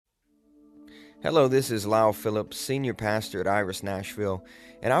Hello, this is Lyle Phillips, Senior Pastor at Iris Nashville,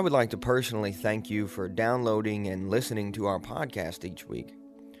 and I would like to personally thank you for downloading and listening to our podcast each week.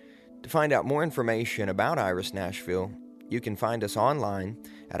 To find out more information about Iris Nashville, you can find us online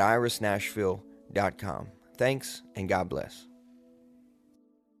at irisnashville.com. Thanks, and God bless.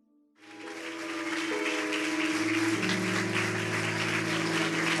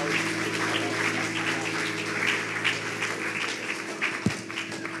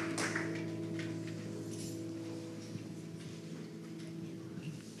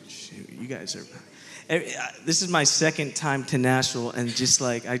 You guys are. This is my second time to Nashville, and just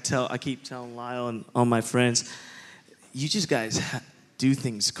like I keep telling Lyle and all my friends, you just guys do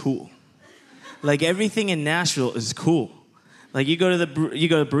things cool. Like everything in Nashville is cool. Like you go to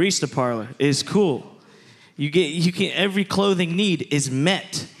barista parlor, it's cool. Every clothing need is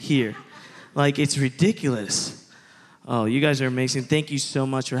met here. Like it's ridiculous. Oh, you guys are amazing. Thank you so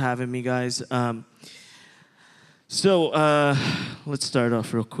much for having me, guys. Let's start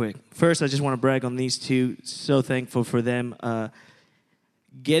off real quick. First, I just want to brag on these two. So thankful for them.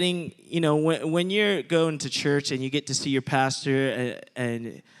 When you're going to church and you get to see your pastor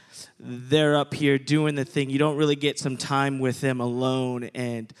and they're up here doing the thing, you don't really get some time with them alone.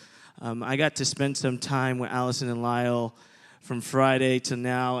 And I got to spend some time with Allison and Lyle from Friday to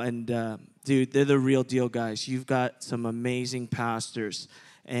now. And dude, they're the real deal, guys. You've got some amazing pastors.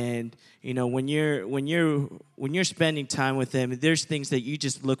 And when you're spending time with them, there's things that you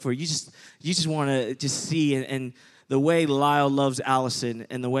just look for. You just want to just see, and the way Lyle loves Allison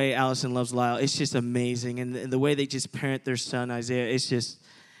and the way Allison loves Lyle, it's just amazing. And the way they just parent their son Isaiah,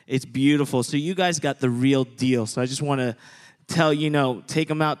 it's beautiful. So you guys got the real deal. So I just want to tell take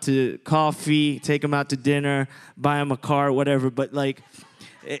them out to coffee, take them out to dinner, buy them a car, whatever. But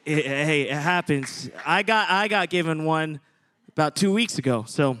it happens. I got given one about 2 weeks ago,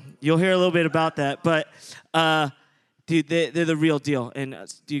 so you'll hear a little bit about that. But, dude, they're the real deal. And,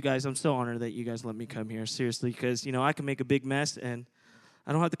 you guys, I'm so honored that you guys let me come here, seriously, because, I can make a big mess, and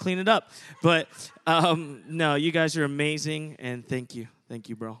I don't have to clean it up. But, no, you guys are amazing, and thank you. Thank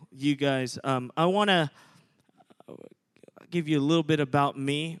you, bro. You guys, I want to give you a little bit about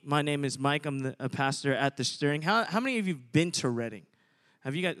me. My name is Mike. I'm a pastor at the Stirring. How many of you have been to Reading?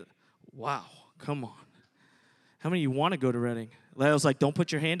 Have you guys? Wow, come on. How many of you want to go to Reading? Lyle's like, don't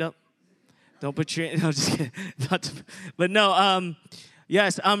put your hand up. Don't put your hand. No, just kidding. But no,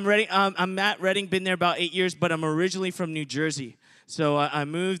 yes, I'm Reading. I'm at Reading. Been there about 8 years, but I'm originally from New Jersey. So I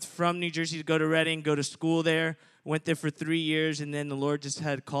moved from New Jersey to go to Reading, go to school there. Went there for 3 years, and then the Lord just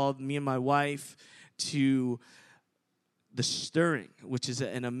had called me and my wife to the Stirring, which is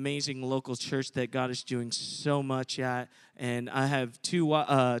an amazing local church that God is doing so much at. And I have two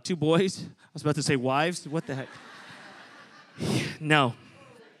boys. I was about to say wives. What the heck? No.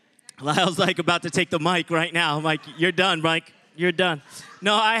 Lyle's like about to take the mic right now. I'm like, you're done, Mike. You're done.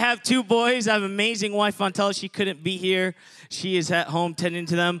 No, I have two boys. I have an amazing wife, Fontella. She couldn't be here. She is at home tending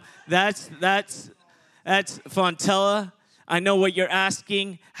to them. That's Fontella. I know what you're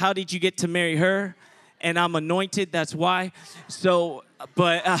asking. How did you get to marry her? And I'm anointed. That's why. So,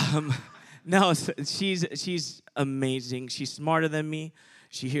 but no, she's amazing. She's smarter than me.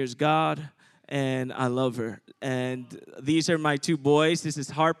 She hears God. And I love her. And these are my two boys. This is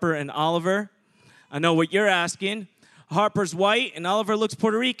Harper and Oliver. I know what you're asking. Harper's white, and Oliver looks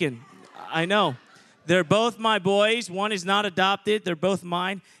Puerto Rican. I know. They're both my boys. One is not adopted. They're both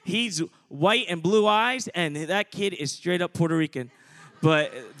mine. He's white and blue eyes, and that kid is straight up Puerto Rican.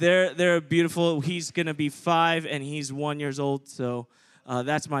 But they're beautiful. He's going to be 5, and he's 1 year old. So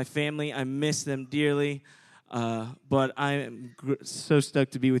that's my family. I miss them dearly. But I am so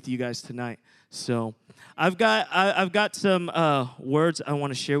stoked to be with you guys tonight. So I've got some words I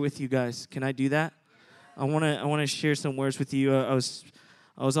want to share with you guys. Can I do that? I want to share some words with you. I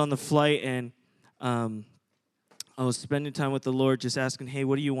was on the flight, and I was spending time with the Lord, just asking, hey,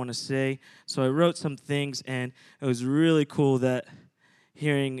 what do you want to say? So I wrote some things, and it was really cool that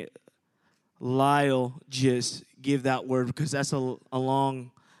hearing Lyle just give that word, because that's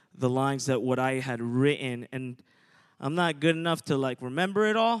along the lines that what I had written, and I'm not good enough to remember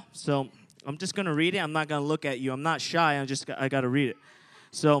it all, so I'm just gonna read it. I'm not gonna look at you. I'm not shy. I gotta read it.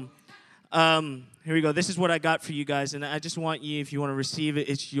 So here we go. This is what I got for you guys, and I just want you, if you want to receive it,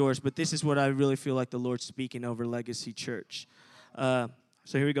 it's yours. But this is what I really feel like the Lord's speaking over Legacy Church. So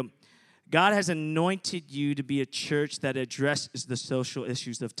here we go. God has anointed you to be a church that addresses the social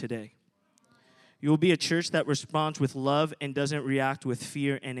issues of today. You will be a church that responds with love and doesn't react with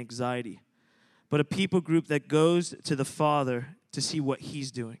fear and anxiety, but a people group that goes to the Father to see what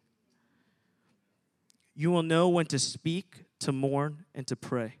He's doing. You will know when to speak, to mourn, and to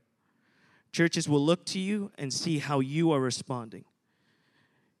pray. Churches will look to you and see how you are responding.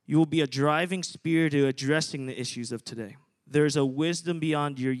 You will be a driving spirit to addressing the issues of today. There's a wisdom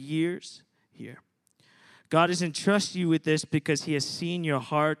beyond your years here. God has entrusted you with this because he has seen your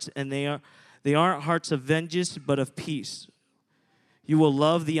hearts, and they aren't hearts of vengeance, but of peace. You will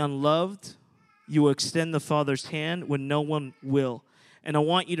love the unloved. You will extend the Father's hand when no one will. And I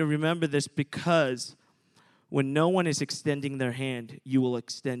want you to remember this, because when no one is extending their hand, you will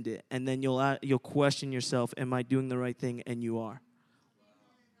extend it. And then you'll question yourself, am I doing the right thing? And you are.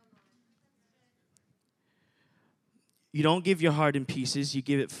 You don't give your heart in pieces, you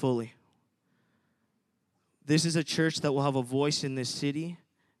give it fully. This is a church that will have a voice in this city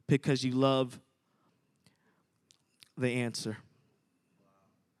because you love the answer.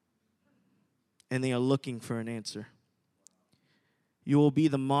 And they are looking for an answer. You will be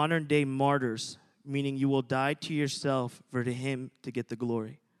the modern day martyrs, meaning you will die to yourself for him to get the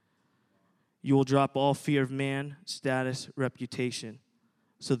glory. You will drop all fear of man, status, reputation,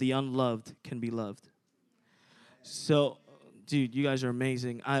 so the unloved can be loved. So, dude, you guys are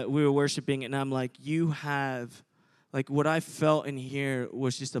amazing. We were worshiping, and I'm like, what I felt in here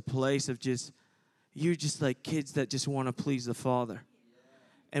was just a place of you're just like kids that just want to please the Father.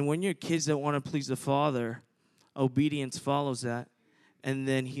 And when you're kids that want to please the Father, obedience follows that. And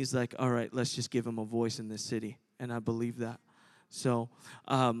then he's like, all right, let's just give him a voice in this city. And I believe that. So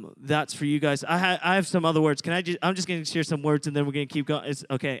that's for you guys. I have some other words. I'm just going to share some words, and then we're going to keep going. It's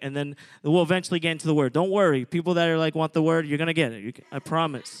okay. And then we'll eventually get into the word. Don't worry. People that are like, want the word, you're going to get it. I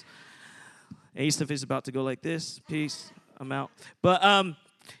promise. Asaph is about to go like this. Peace. I'm out. But,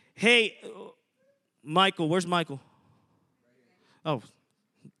 hey, Michael. Where's Michael? Oh,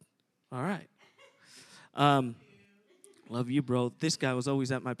 all right. Love you, bro. This guy was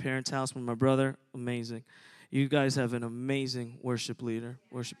always at my parents' house with my brother. Amazing. You guys have an amazing worship leader,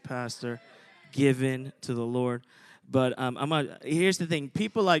 worship pastor, given to the Lord. But here's the thing.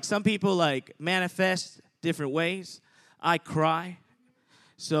 Some people manifest different ways. I cry.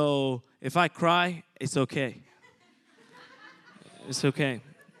 So if I cry, it's okay. It's okay.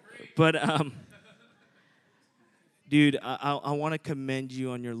 But, dude, I want to commend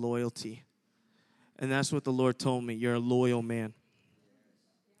you on your loyalty. And that's what the Lord told me. You're a loyal man.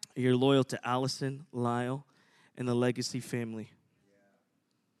 You're loyal to Allison, Lyle, and the Legacy family.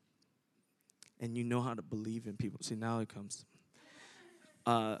 And you know how to believe in people. See, now it comes.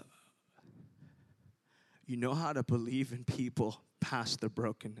 You know how to believe in people past their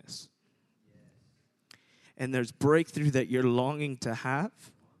brokenness. And there's breakthrough that you're longing to have,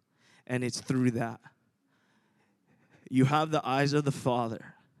 and it's through that. You have the eyes of the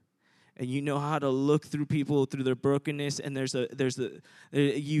Father. And you know how to look through people through their brokenness, and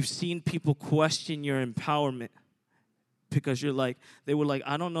you've seen people question your empowerment because they were like,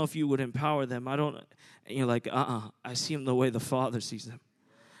 I don't know if you would empower them. And you're like, I see them the way the Father sees them.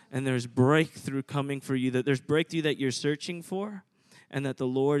 And there's breakthrough coming for you. That there's breakthrough that you're searching for, and that the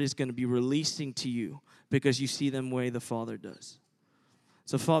Lord is going to be releasing to you because you see them the way the Father does.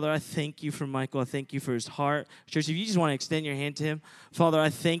 So, Father, I thank you for Michael. I thank you for his heart. Church, if you just want to extend your hand to him, Father, I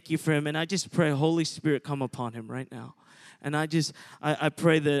thank you for him. And I just pray, Holy Spirit, come upon him right now. And I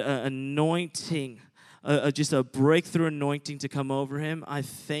pray the anointing, just a breakthrough anointing to come over him. I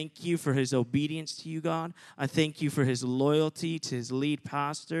thank you for his obedience to you, God. I thank you for his loyalty to his lead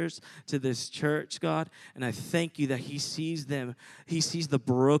pastors, to this church, God. And I thank you that he sees them. He sees the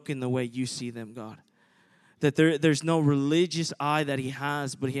broken the way you see them, God. That there's no religious eye that he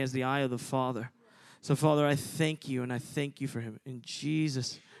has, but he has the eye of the Father. So, Father, I thank you, and I thank you for him. In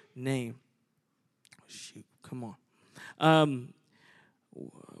Jesus' name. Shoot, come on.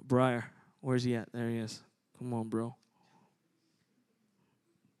 Briar, where's he at? There he is. Come on, bro.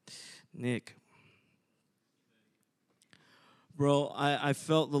 Nick. Bro, I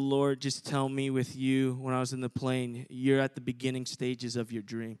felt the Lord just tell me with you when I was in the plane, you're at the beginning stages of your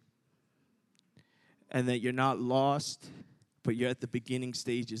dream. And that you're not lost, but you're at the beginning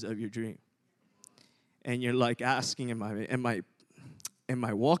stages of your dream. And you're like asking, am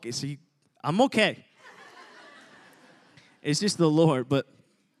I walking? See, I'm okay. It's just the Lord, but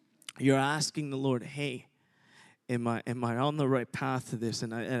you're asking the Lord, hey, am I on the right path to this?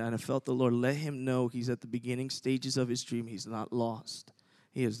 And I felt the Lord let him know he's at the beginning stages of his dream. He's not lost.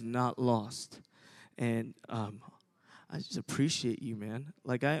 He is not lost. And I just appreciate you, man.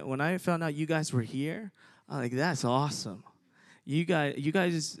 When I found out you guys were here, I'm like, that's awesome. You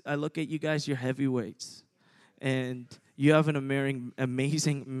guys, I look at you guys, you're heavyweights. And you have an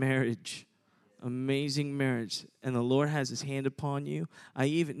amazing marriage. Amazing marriage. And the Lord has his hand upon you. I'm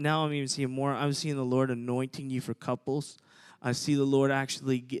even seeing more. I'm seeing the Lord anointing you for couples. I see the Lord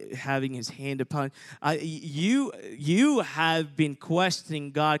actually having his hand upon you have been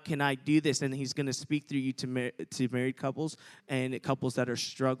questioning, God, can I do this? And he's going to speak through you to married couples and couples that are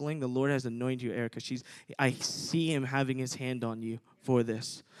struggling. The Lord has anointed you, Erica. I see him having his hand on you for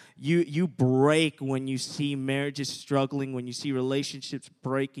this. You break when you see marriages struggling, when you see relationships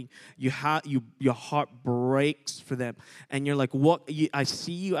breaking. Your heart breaks for them, and you're like, "What?" I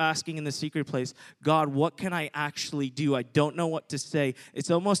see you asking in the secret place, God, what can I actually do? I don't know what to say.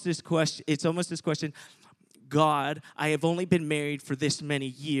 It's almost this question. God, I have only been married for this many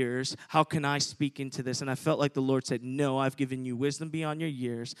years. How can I speak into this? And I felt like the Lord said, no, I've given you wisdom beyond your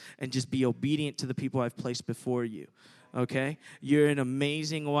years, and just be obedient to the people I've placed before you. Okay? You're an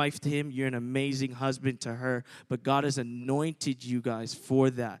amazing wife to him. You're an amazing husband to her. But God has anointed you guys for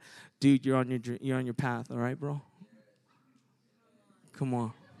that. Dude, you're on your path, all right, bro? Come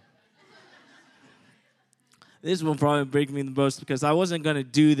on. This will probably break me the most because I wasn't going to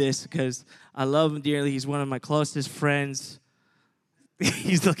do this because I love him dearly. He's one of my closest friends.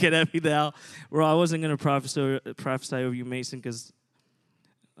 He's looking at me now. Bro, I wasn't going to prophesy over you, Mason, because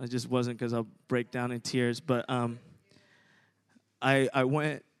I just wasn't, because I'll break down in tears. But I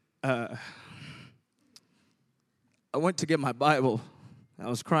went to get my Bible. I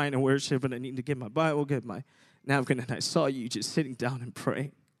was crying in worship, and I needed to get my Bible, get my napkin, and I saw you just sitting down and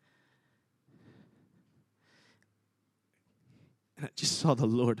praying. And I just saw the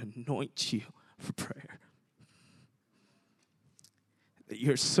Lord anoint you for prayer. That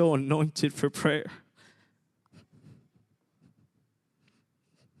you're so anointed for prayer.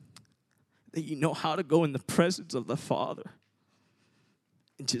 That you know how to go in the presence of the Father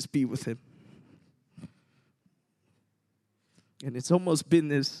and just be with him. And it's almost been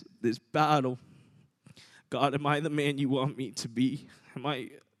this battle. God, am I the man you want me to be? Am I?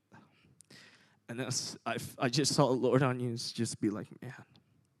 And I just saw the Lord on you and just be like, man,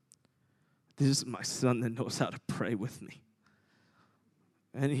 this is my son that knows how to pray with me.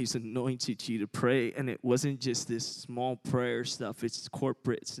 And he's anointed you to pray. And it wasn't just this small prayer stuff. It's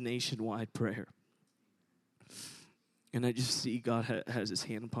corporate. It's nationwide prayer. And I just see God has his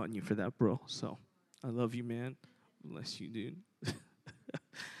hand upon you for that, bro. So I love you, man. Bless you, dude.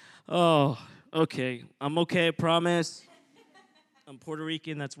 Oh, okay. I'm okay, I promise. I'm Puerto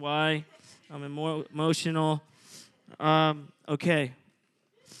Rican, that's why. I'm more emotional. Okay,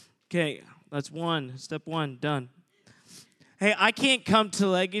 that's one. Step one, done. Hey, I can't come to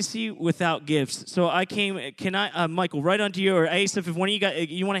Legacy without gifts. So I came, Michael, right onto you, or Asaph, if one of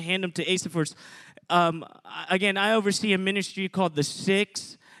you want to hand them to Asaph first. Again, I oversee a ministry called The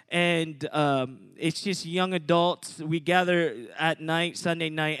Six, and it's just young adults. We gather at night, Sunday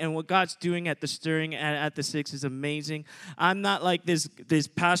night, and what God's doing at the Stirring at the Six is amazing. I'm not like this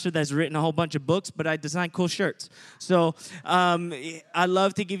pastor that's written a whole bunch of books, but I design cool shirts. So I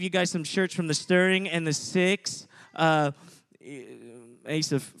love to give you guys some shirts from the Stirring and the Six.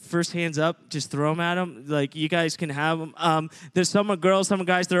 Asa, first hands up, just throw them at them. Like, you guys can have them. There's some are girls, some are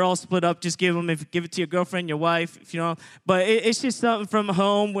guys. They're all split up. Just give it to your girlfriend, your wife, if you know. But it's just something from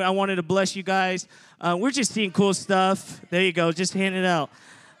home where I wanted to bless you guys. We're just seeing cool stuff. There you go. Just hand it out.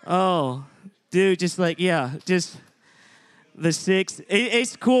 Oh, dude, just like, yeah, just the Six.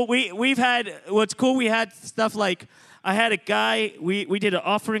 It's cool. We've had, what's cool, we had stuff like, I had a guy, we did an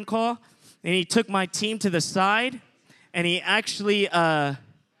offering call, and he took my team to the side. And he actually,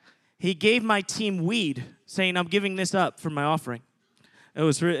 he gave my team weed, saying, I'm giving this up for my offering. It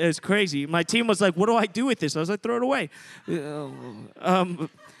was crazy. My team was like, what do I do with this? I was like, throw it away.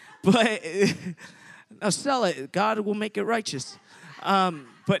 But I'll sell it. God will make it righteous.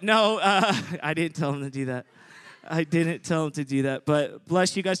 But no, I didn't tell him to do that. I didn't tell him to do that. But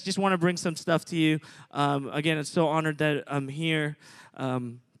bless you guys. Just want to bring some stuff to you. Again, I'm so honored that I'm here.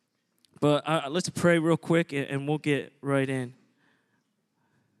 But let's pray real quick, and we'll get right in.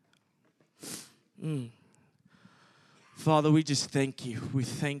 Father, we just thank you. We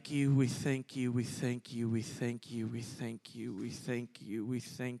thank you. We thank you. We thank you. We thank you. We thank you. We thank you. We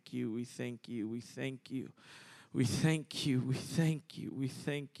thank you. We thank you. We thank you. We thank you. We thank you. We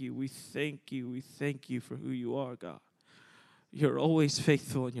thank you. We thank you. We thank you for who you are, God. You're always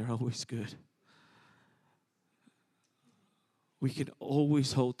faithful and you're always good. We can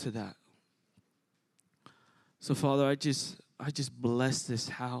always hold to that. So, Father, I just bless this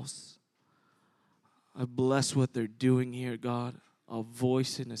house. I bless what they're doing here, God. A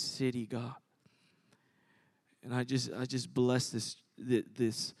voice in a city, God. And I just bless the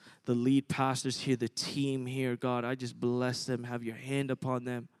lead pastors here, the team here, God. I just bless them. Have your hand upon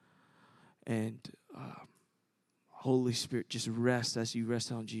them. And Holy Spirit, just rest as you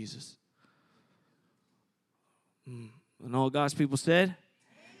rest on Jesus. And all God's people said?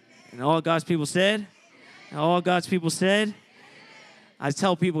 And all God's people said? And all God's people said? I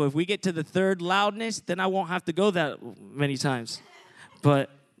tell people, if we get to the third loudness, then I won't have to go that many times. But,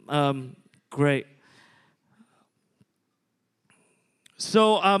 great.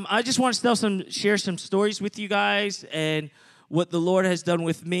 So I just want to share some stories with you guys and what the Lord has done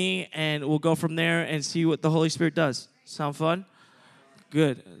with me, and we'll go from there and see what the Holy Spirit does. Sound fun?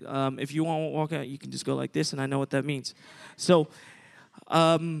 Good. If you want to walk out, you can just go like this, and I know what that means. So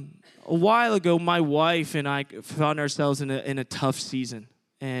a while ago, my wife and I found ourselves in a tough season.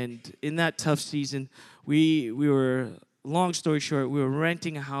 And in that tough season, we were, long story short, we were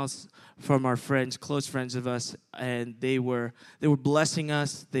renting a house from our friends, close friends of us, and they were blessing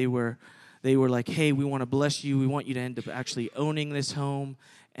us. They were like, hey, we want to bless you. We want you to end up actually owning this home.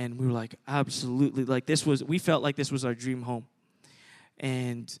 And we were like, absolutely. We felt like this was our dream home.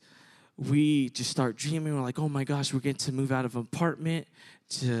 And we just start dreaming. We're like, oh my gosh, we're getting to move out of an apartment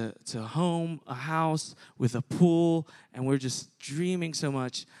to a home, a house with a pool. And we're just dreaming so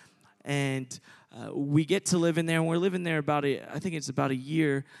much. And we get to live in there, and we're living there I think it's about a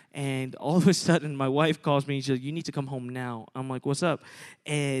year, and all of a sudden, my wife calls me, and she's like, you need to come home now. I'm like, what's up?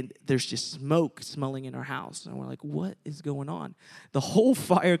 And there's just smoke smelling in our house, and we're like, what is going on? The whole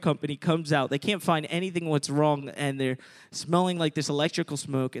fire company comes out. They can't find anything what's wrong, and they're smelling like this electrical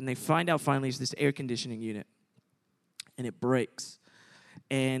smoke, and they find out finally it's this air conditioning unit, and it breaks,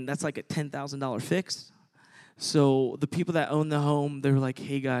 and that's like a $10,000 fix. So the people that own the home, they were like,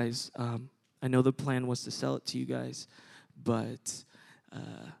 hey, guys, I know the plan was to sell it to you guys, but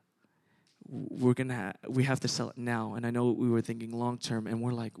we have to sell it now. And I know we were thinking long term, and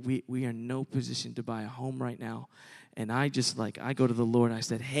we're like, we are in no position to buy a home right now. And I go to the Lord, and I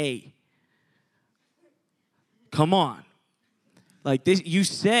said, hey, come on. Like this, you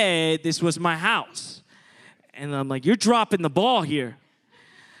said this was my house. And I'm like, you're dropping the ball here.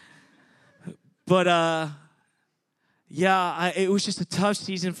 But yeah, it was just a tough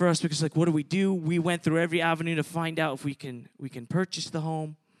season for us because, like, what do we do? We went through every avenue to find out if we can purchase the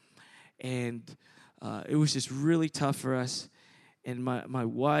home, and it was just really tough for us. And my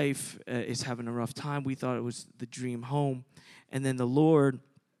wife is having a rough time. We thought it was the dream home, and then the Lord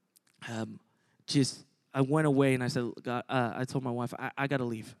I went away, and I said, God, I told my wife, I got to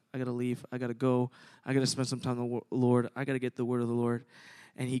leave. I got to leave. I got to go. I got to spend some time with the Lord. I got to get the word of the Lord.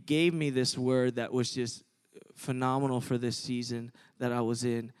 And he gave me this word that was just phenomenal for this season that I was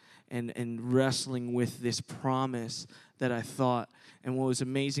in, and wrestling with this promise that I thought. And what was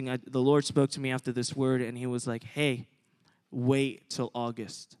amazing, the Lord spoke to me after this word, and he was like, hey, wait till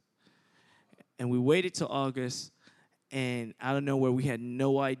August. And we waited till August, and out of nowhere, we had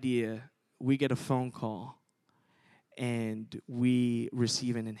no idea. We get a phone call, and we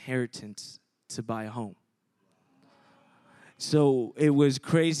receive an inheritance to buy a home. So it was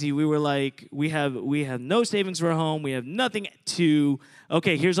crazy. We were like, we have no savings for a home. We have nothing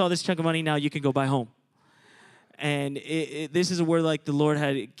okay, here's all this chunk of money. Now you can go buy a home. And this is a word like the Lord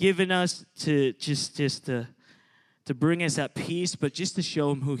had given us to just to bring us at peace, but just to show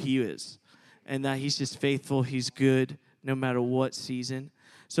him who he is and that he's just faithful. He's good no matter what season.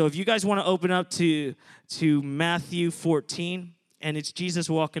 So if you guys want to open up to Matthew 14, and it's Jesus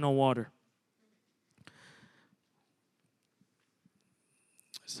walking on water.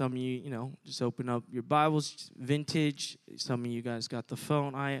 Some of you, just open up your Bibles, vintage. Some of you guys got the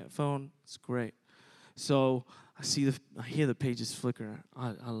iPhone. It's great. So I hear the pages flicker.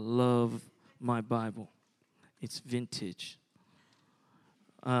 I love my Bible. It's vintage.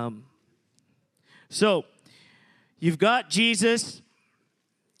 So you've got Jesus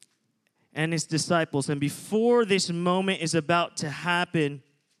and his disciples, and before this moment is about to happen,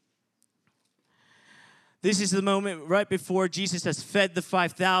 this is the moment right before Jesus has fed the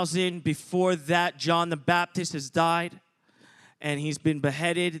 5,000. Before that, John the Baptist has died, and he's been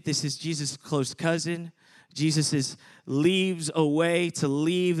beheaded. This is Jesus' close cousin. Jesus leaves away to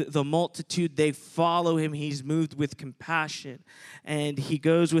leave the multitude. They follow him. He's moved with compassion, and he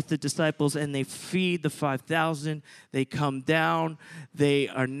goes with the disciples, and they feed the 5,000. They come down.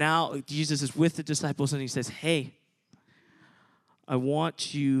 Jesus is with the disciples, and he says, hey, I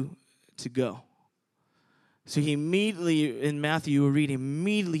want you to go. So he immediately, in Matthew, we're reading,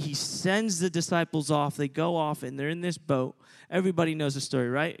 immediately he sends the disciples off. They go off, and they're in this boat. Everybody knows the story,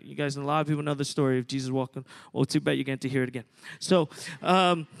 right? You guys, a lot of people know the story of Jesus walking. Well, too bad you get to hear it again. So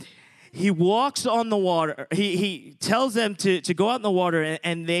he walks on the water. He tells them to go out in the water,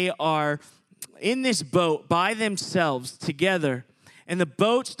 and they are in this boat by themselves together. And the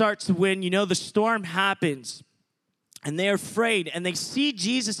boat starts to wind. The storm happens, and they're afraid, and they see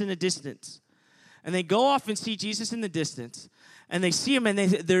Jesus in the distance. And they go off and see Jesus in the distance. And they see him and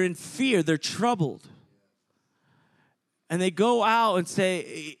they're in fear. They're troubled. And they go out and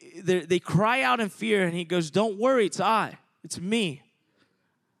say, they cry out in fear. And he goes, don't worry, it's I. It's me.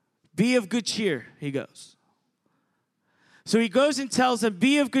 Be of good cheer, he goes. So he goes and tells them,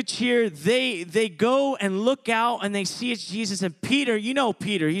 be of good cheer. They go and look out and they see it's Jesus. And Peter, you know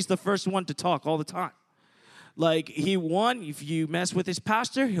Peter, he's the first one to talk all the time. Like if you mess with his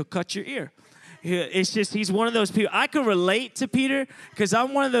pastor, he'll cut your ear. It's just, he's one of those people. I can relate to Peter because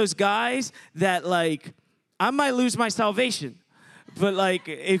I'm one of those guys that like, I might lose my salvation. But like,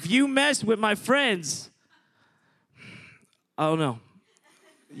 if you mess with my friends, I don't know.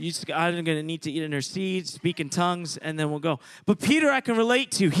 I'm going to need to eat in her seed, speak in tongues, and then we'll go. But Peter, I can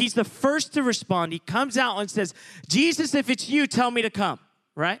relate to. He's the first to respond. He comes out and says, Jesus, if it's you, tell me to come,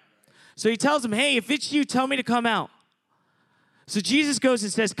 right? So he tells him, hey, if it's you, tell me to come out. So Jesus goes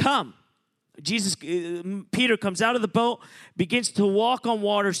and says, come. Peter comes out of the boat, begins to walk on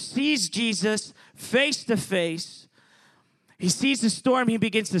water, sees Jesus face to face. He sees the storm. He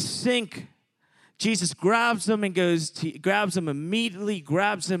begins to sink. Jesus grabs him and grabs him immediately,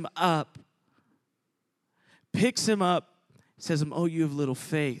 grabs him up, picks him up, says, oh, you have little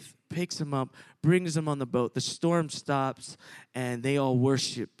faith. Picks him up, brings him on the boat. The storm stops, and they all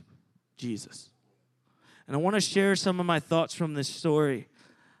worship Jesus. And I want to share some of my thoughts from this story.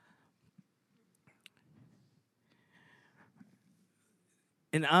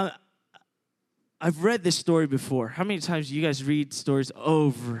 And I've read this story before. How many times do you guys read stories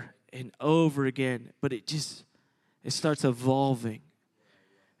over and over again? But it starts evolving.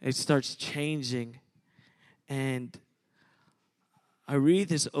 It starts changing. And I read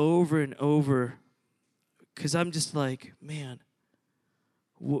this over and over because I'm just like, man,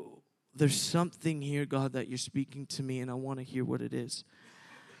 there's something here, God, that you're speaking to me, and I want to hear what it is.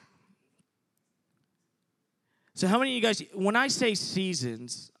 So how many of you guys, when I say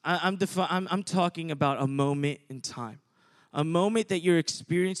seasons, I'm talking about a moment in time. A moment that you're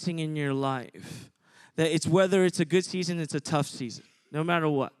experiencing in your life. That it's whether it's a good season, it's a tough season. No matter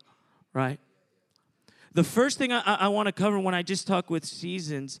what, right? The first thing I want to cover when I just talk with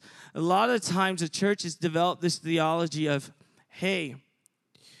seasons, a lot of times the church has developed this theology of, hey,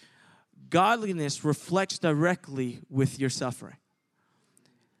 godliness reflects directly with your suffering.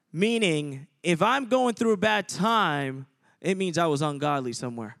 Meaning, if I'm going through a bad time, it means I was ungodly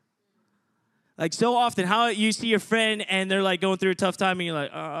somewhere. Like so often, how you see your friend and they're like going through a tough time and you're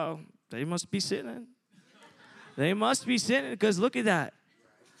like, oh, they must be sinning. They must be sinning because look at that.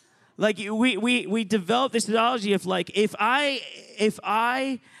 Like we develop this theology of like, if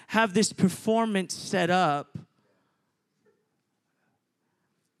I have this performance set up,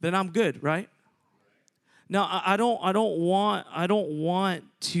 then I'm good, right? Now, I'm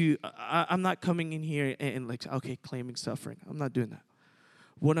not coming in here and like, okay, claiming suffering. I'm not doing that.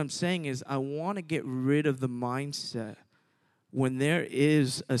 What I'm saying is I want to get rid of the mindset when there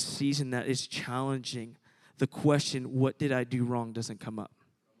is a season that is challenging, the question, what did I do wrong, doesn't come up.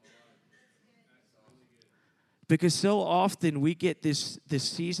 Because so often we get this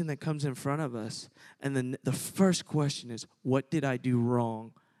season that comes in front of us, and then the first question is, what did I do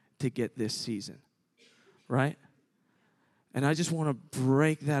wrong to get this season? Right? And I just want to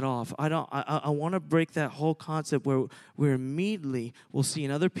break that off. I want to break that whole concept where immediately we'll see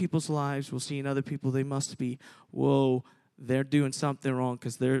in other people's lives, we'll see in other people, they must be, whoa, they're doing something wrong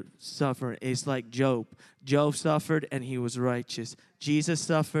because they're suffering. It's like Job. Job suffered and he was righteous. Jesus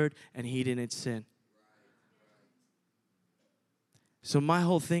suffered and he didn't sin. So my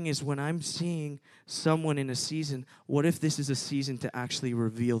whole thing is when I'm seeing someone in a season, what if this is a season to actually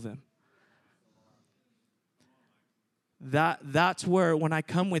reveal them? That's where when I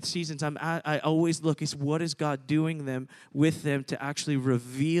come with seasons, I always look is what is God doing with them to actually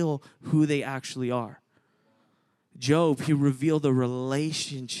reveal who they actually are. Job, he revealed a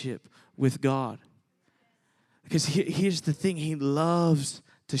relationship with God. Because here's the thing, he loves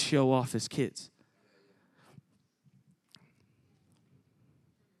to show off his kids.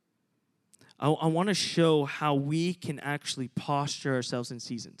 I want to show how we can actually posture ourselves in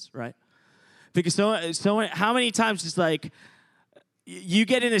seasons, right? Because so how many times it's like you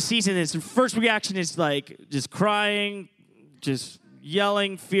get in a season and the first reaction is like just crying, just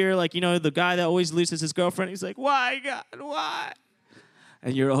yelling, fear, like, you know, the guy that always loses his girlfriend, he's like, why, God, why?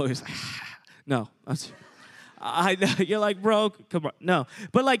 And you're always like, no. I know. You're like, bro, come on. No.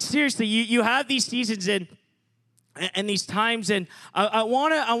 But like seriously, you have these seasons and and these times, and I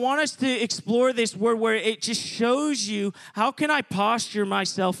want us to explore this word where it just shows you how can I posture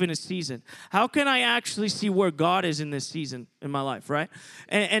myself in a season? How can I actually see where God is in this season in my life, right?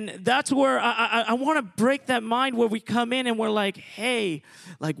 And that's where I want to break that mind where we come in and we're like, hey,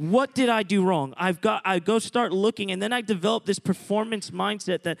 like what did I do wrong? I go start looking, and then I develop this performance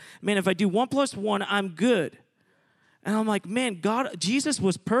mindset that, man, if I do 1 + 1, I'm good. And I'm like, man, Jesus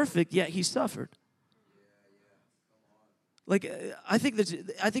was perfect, yet he suffered. Like, I think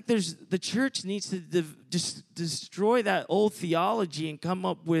the church needs to destroy that old theology and come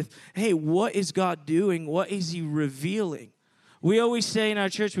up with, hey, what is God doing? What is he revealing? We always say in our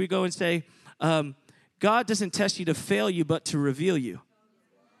church, we go and say, God doesn't test you to fail you, but to reveal you.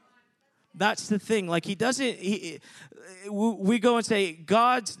 That's the thing. Like, he doesn't, we go and say,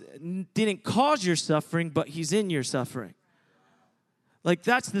 God didn't cause your suffering, but he's in your suffering. Like,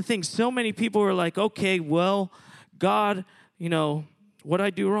 that's the thing. So many people are like, okay, well, God, you know, what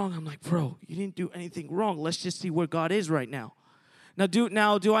I do wrong? I'm like, bro, you didn't do anything wrong. Let's just see where God is right now. Now,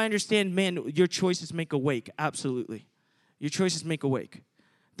 do I understand, man, your choices make a wake? Absolutely. Your choices make a wake.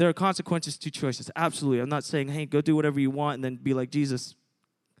 There are consequences to choices. Absolutely. I'm not saying, hey, go do whatever you want and then be like, Jesus,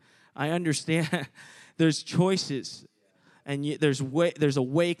 I understand. There's choices. And there's a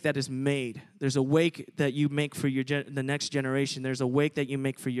wake that is made. There's a wake that you make for the next generation. There's a wake that you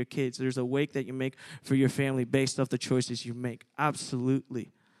make for your kids. There's a wake that you make for your family based off the choices you make.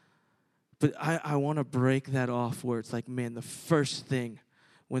 Absolutely. But I want to break that off where it's like, man, the first thing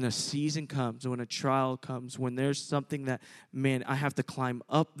when a season comes, when a trial comes, when there's something that, man, I have to climb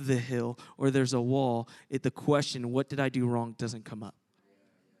up the hill or there's a wall, the question, what did I do wrong, doesn't come up.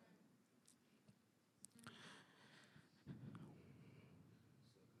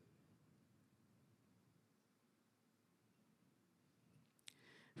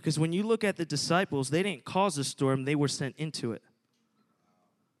 Because when you look at the disciples, they didn't cause a storm, they were sent into it.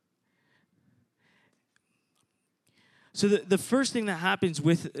 So the first thing that happens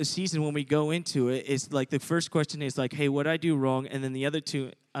with a season when we go into it is like the first question is like, hey, what did I do wrong? And then the other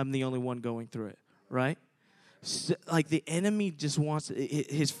two, I'm the only one going through it, right? So, like the enemy just wants,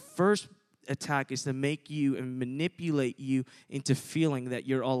 his first attack is to make you and manipulate you into feeling that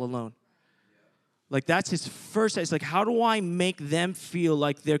you're all alone. Like, that's his first, it's like, how do I make them feel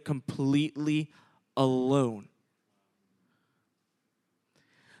like they're completely alone?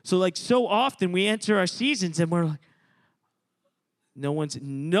 So, like, so often we enter our seasons and we're like, no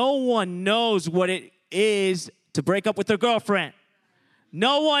one knows what it is to break up with their girlfriend.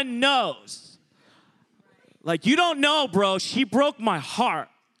 No one knows. Like, you don't know, bro, she broke my heart.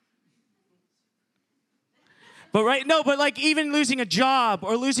 But like even losing a job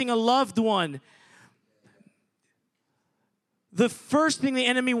or losing a loved one, the first thing the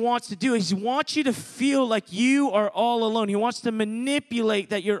enemy wants to do is he wants you to feel like you are all alone. He wants to manipulate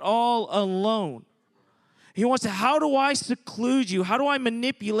that you're all alone. He wants to, how do I seclude you? How do I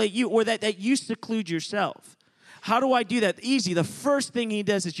manipulate you? Or that you seclude yourself. How do I do that? Easy. The first thing he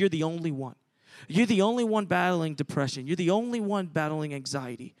does is you're the only one. You're the only one battling depression. You're the only one battling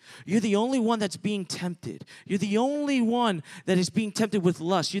anxiety. You're the only one that's being tempted. You're the only one that is being tempted with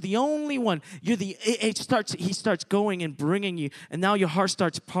lust. You're the only one. He starts going and bringing you, and now your heart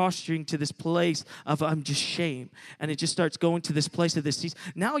starts posturing to this place of I'm just shame, and it just starts going to this place of this season.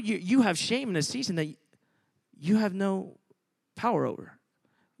 Now you have shame in a season that you have no power over.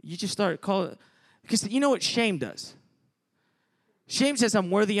 You just start calling, because you know what shame does? Shame says I'm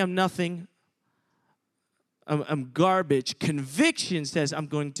worthy, I'm nothing. I'm garbage. Conviction says, I'm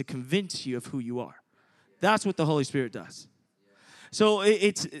going to convince you of who you are. That's what the Holy Spirit does. So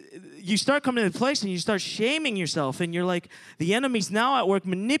you start coming to the place and you start shaming yourself, and you're like, the enemy's now at work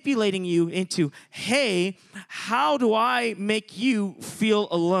manipulating you into, hey, how do I make you feel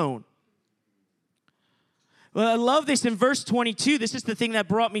alone? Well, I love this in verse 22. This is the thing that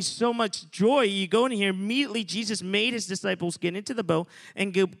brought me so much joy. You go in here, immediately Jesus made his disciples get into the boat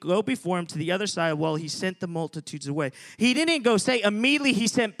and go before him to the other side while he sent the multitudes away. He didn't go say immediately he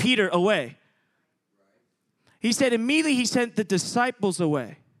sent Peter away. He said immediately he sent the disciples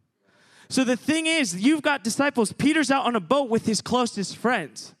away. So the thing is, you've got disciples. Peter's out on a boat with his closest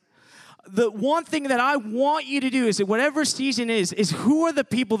friends. The one thing that I want you to do is that whatever season is who are the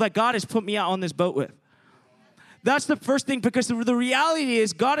people that God has put me out on this boat with? That's the first thing, because the reality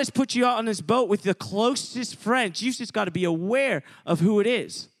is God has put you out on this boat with the closest friends. You've just got to be aware of who it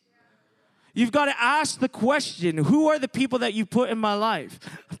is. You've got to ask the question, who are the people that you put in my life?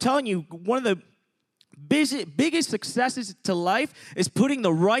 I'm telling you, one of the biggest successes to life is putting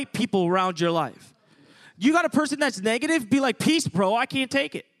the right people around your life. You got a person that's negative, be like, peace, bro, I can't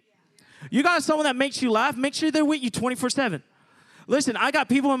take it. You got someone that makes you laugh, make sure they're with you 24/7. Listen, I got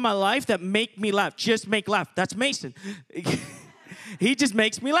people in my life that make me laugh, just make laugh. That's Mason. He just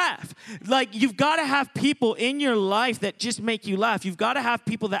makes me laugh. Like, you've got to have people in your life that just make you laugh. You've got to have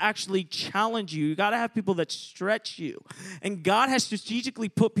people that actually challenge you. You've got to have people that stretch you. And God has strategically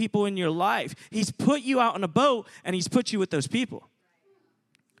put people in your life. He's put you out on a boat, and he's put you with those people.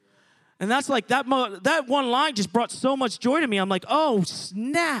 And that's like, that one line just brought so much joy to me. I'm like, oh,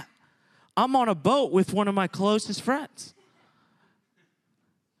 snap. I'm on a boat with one of my closest friends.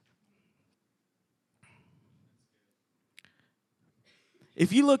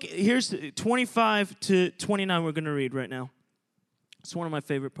 If you look, here's 25 to 29 we're going to read right now. It's one of my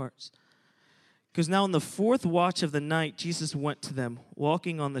favorite parts. Because now in the fourth watch of the night, Jesus went to them,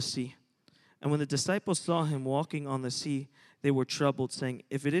 walking on the sea. And when the disciples saw him walking on the sea, they were troubled, saying,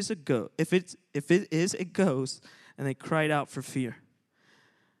 if it is a ghost, and they cried out for fear.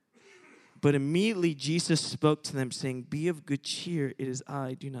 But immediately Jesus spoke to them, saying, be of good cheer, it is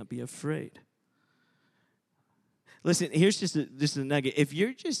I, do not be afraid. Listen, here's just a nugget. If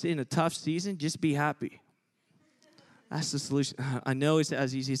you're just in a tough season, just be happy. That's the solution. I know it's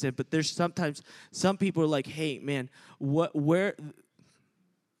as easy as said, but there's sometimes some people are like, hey, man, where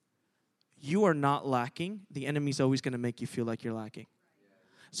you are not lacking, the enemy's always going to make you feel like you're lacking.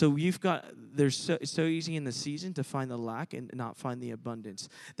 So it's so easy in the season to find the lack and not find the abundance.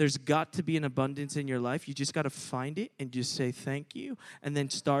 There's got to be an abundance in your life. You just got to find it and just say thank you, and then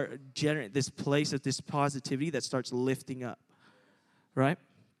start generate this place of this positivity that starts lifting up, right?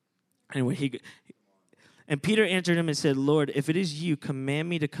 Anyway, and Peter answered him and said, Lord, if it is you, command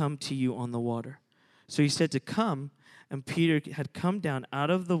me to come to you on the water. So he said to come, and Peter had come down out,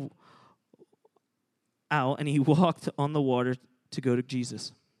 and he walked on the water to go to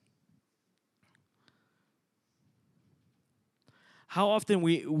Jesus. How often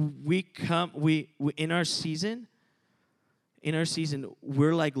we come in our season,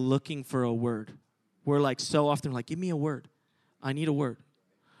 we're like looking for a word. We're like so often like, give me a word. I need a word.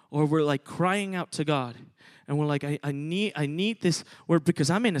 Or we're like crying out to God. And we're like, I need this word because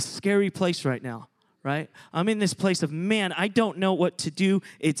I'm in a scary place right now, right? I'm in this place of, man, I don't know what to do.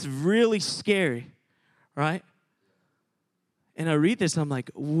 It's really scary, right? And I read this, I'm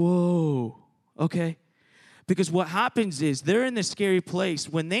like, whoa, okay. Because what happens is they're in this scary place.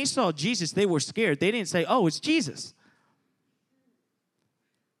 When they saw Jesus, they were scared. They didn't say, oh, it's Jesus.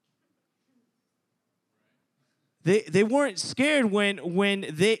 They weren't scared when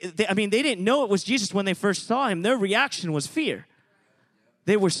they didn't know it was Jesus when they first saw him. Their reaction was fear.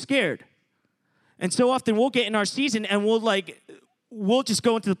 They were scared. And so often we'll get in our season and we'll just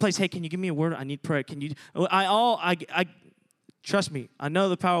go into the place, hey, can you give me a word? I need prayer. Can you, trust me, I know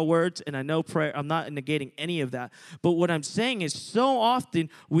the power of words and I know prayer. I'm not negating any of that. But what I'm saying is so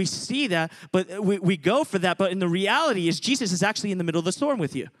often we see that, but we go for that. But in the reality is Jesus is actually in the middle of the storm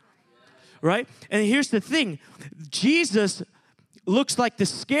with you, right? And here's the thing. Jesus looks like the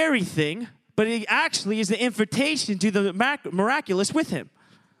scary thing, but it actually is the invitation to the miraculous with him.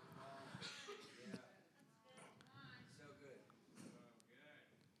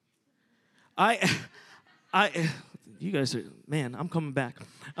 You guys are, man, I'm coming back.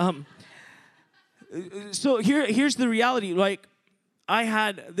 So here's the reality. Like,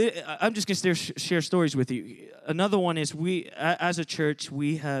 I'm just going to share stories with you. Another one is as a church,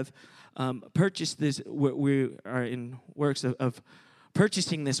 we have purchased this. We are in works of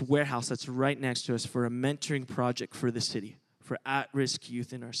purchasing this warehouse that's right next to us for a mentoring project for the city, for at-risk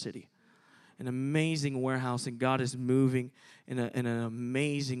youth in our city. An amazing warehouse, and God is moving in an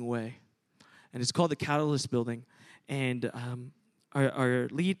amazing way. And it's called the Catalyst Building. And our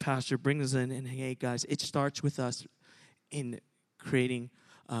lead pastor brings us in, and hey, guys, it starts with us in creating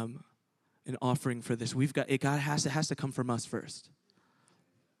an offering for this. God has to come from us first.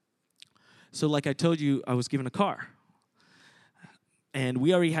 So like I told you, I was given a car. And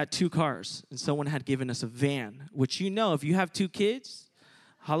we already had 2 cars. And someone had given us a van, which if you have 2 kids,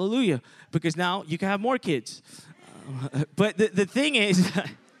 hallelujah, because now you can have more kids. But the thing is...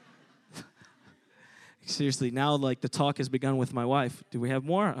 Seriously, now like the talk has begun with my wife. Do we have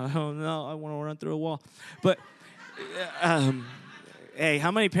more? Oh no, I want to run through a wall. But hey,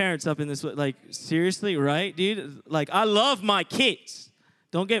 how many parents up in this? Like seriously, right, dude? Like I love my kids.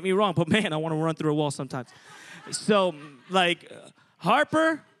 Don't get me wrong, but man, I want to run through a wall sometimes. So like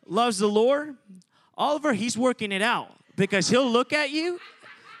Harper loves the Lord. Oliver, he's working it out because he'll look at you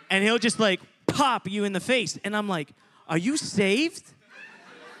and he'll just like pop you in the face, and I'm like, are you saved?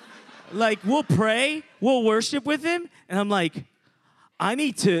 Like, we'll pray, we'll worship with him, and I'm like, I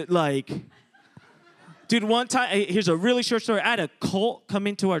need to, like, dude, one time, here's a really short story. I had a cult come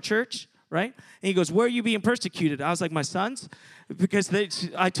into our church, right? And he goes, where are you being persecuted? I was like, my sons? Because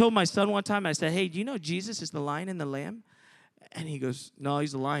I told my son one time, I said, hey, do you know Jesus is the lion and the lamb? And he goes, no,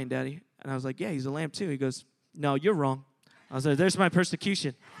 he's a lion, Daddy. And I was like, yeah, he's a lamb too. He goes, no, you're wrong. I was like, there's my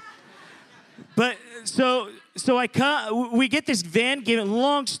persecution. But so we get this van given,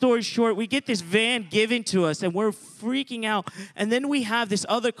 long story short, we get this van given to us, and we're freaking out. And then we have this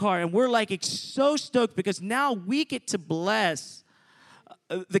other car, and we're like so stoked because now we get to bless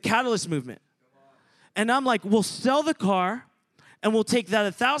the Catalyst movement. And I'm like, we'll sell the car, and we'll take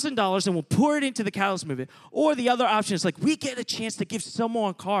that $1,000 and we'll pour it into the Catalyst movement. Or the other option is like, we get a chance to give someone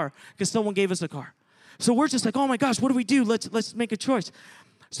a car because someone gave us a car. So we're just like, oh my gosh, what do we do? Let's make a choice.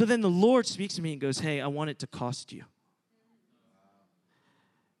 So then the Lord speaks to me and goes, hey, I want it to cost you.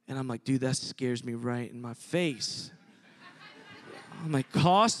 And I'm like, dude, that scares me right in my face. I'm like,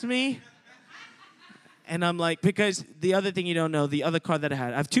 cost me? And I'm like, because the other thing you don't know, the other car that I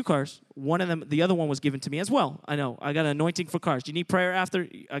had, I have 2 cars. One of them, the other one was given to me as well. I know, I got an anointing for cars. Do you need prayer after?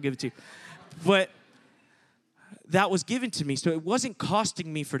 I'll give it to you. But that was given to me, so it wasn't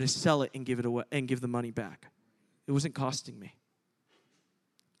costing me to sell it and give it away and give the money back. It wasn't costing me.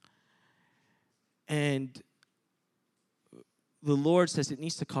 And the Lord says it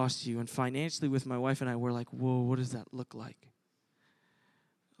needs to cost you. And financially with my wife and I, we're like, whoa, what does that look like?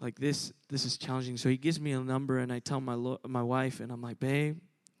 Like this is challenging. So he gives me a number, and I tell my wife, and I'm like, babe,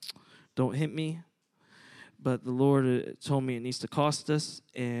 don't hit me. But the Lord told me it needs to cost us,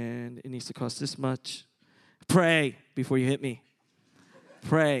 and it needs to cost this much. Pray before you hit me.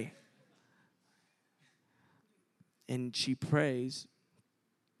 Pray. And she prays.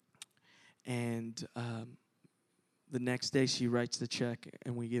 And the next day she writes the check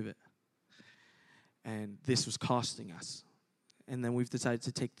and we give it. And this was costing us. And then we've decided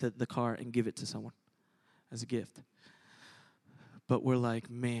to take the car and give it to someone as a gift. But we're like,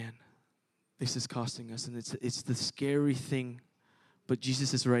 man, this is costing us. And it's the scary thing, but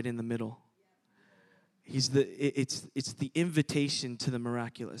Jesus is right in the middle. It's the invitation to the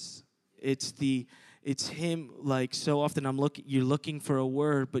miraculous. It's him, like so often you're looking for a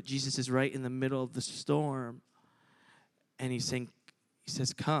word, but Jesus is right in the middle of the storm. And he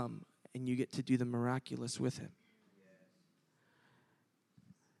says, come, and you get to do the miraculous with him.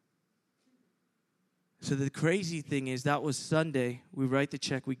 So the crazy thing is that was Sunday. We write the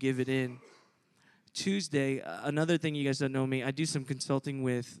check, we give it in. Tuesday, another thing you guys don't know me, I do some consulting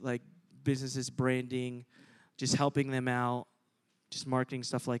with like businesses, branding, just helping them out. Just marketing,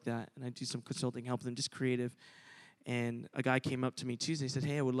 stuff like that. And I do some consulting, help them, just creative. And a guy came up to me Tuesday and said,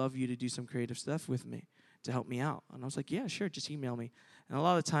 hey, I would love you to do some creative stuff with me to help me out. And I was like, yeah, sure, just email me. And a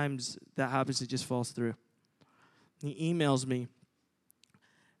lot of times that happens, it just falls through. He emails me,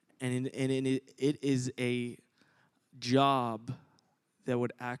 and it is a job that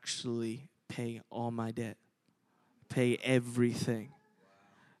would actually pay all my debt, pay everything.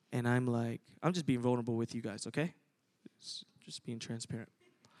 And I'm like, I'm just being vulnerable with you guys, okay? Just being transparent.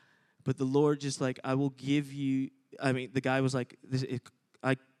 But the Lord just like, I will give you, the guy was like,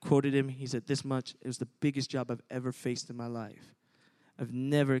 I quoted him, he said, this much, it was the biggest job I've ever faced in my life. I've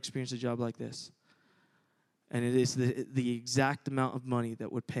never experienced a job like this. And it is the exact amount of money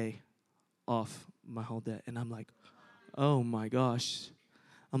that would pay off my whole debt. And I'm like, oh my gosh.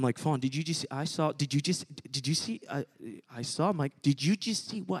 I'm like, Fawn, did you just see, I saw, did you see, I saw, I'm like, did you just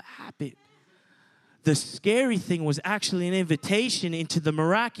see what happened? The scary thing was actually an invitation into the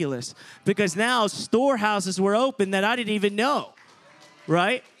miraculous, because now storehouses were open that I didn't even know,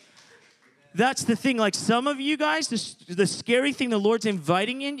 right? That's the thing. Like some of you guys, the scary thing the Lord's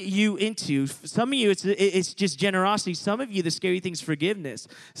inviting you into, some of you, it's just generosity. Some of you, the scary thing is forgiveness.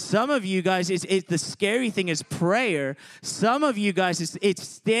 Some of you guys, the scary thing is prayer. Some of you guys, it's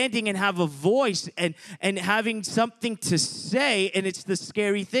standing and have a voice and having something to say, and it's the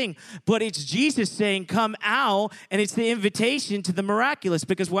scary thing. But it's Jesus saying, come out, and it's the invitation to the miraculous,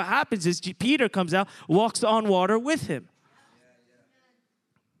 because what happens is Peter comes out, walks on water with him.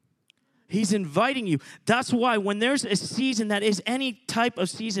 He's inviting you. That's why when there's a season that is any type of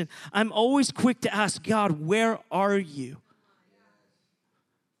season, I'm always quick to ask God, where are you?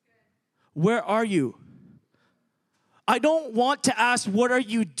 Where are you? I don't want to ask, what are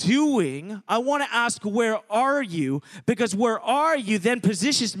you doing? I want to ask, where are you? Because where are you then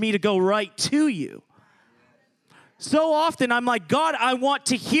positions me to go right to you. So often I'm like, God, I want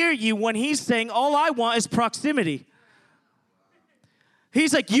to hear you, when he's saying all I want is proximity.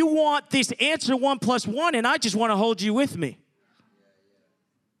 He's like, you want this answer 1 + 1, and I just want to hold you with me.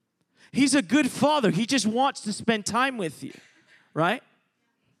 He's a good father. He just wants to spend time with you, right?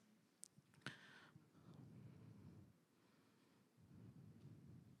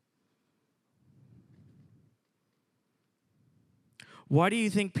 Why do you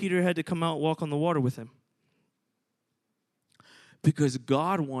think Peter had to come out and walk on the water with him? Because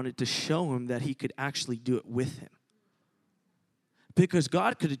God wanted to show him that he could actually do it with him. Because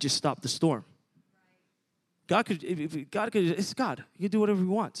God could have just stopped the storm. It's God. He can do whatever he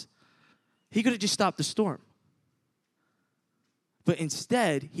wants. He could have just stopped the storm. But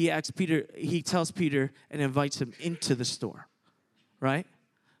instead, he tells Peter and invites him into the storm, right?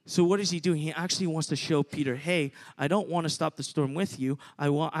 So what is he doing? He actually wants to show Peter, hey, I don't want to stop the storm with you. I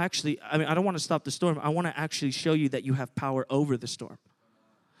don't want to stop the storm. I want to actually show you that you have power over the storm.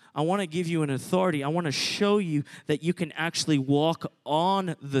 I want to give you an authority. I want to show you that you can actually walk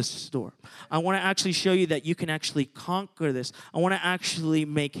on the storm. I want to actually show you that you can actually conquer this. I want to actually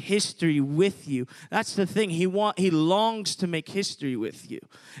make history with you. That's the thing. He longs to make history with you.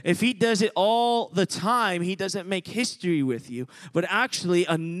 If he does it all the time, he doesn't make history with you. But actually,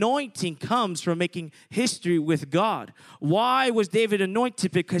 anointing comes from making history with God. Why was David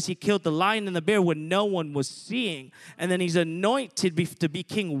anointed? Because he killed the lion and the bear when no one was seeing. And then he's anointed to be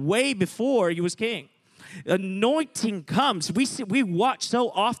king way before he was king. Anointing comes. We watch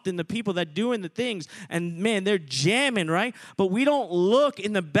so often the people that doing the things, and man, they're jamming, right? But we don't look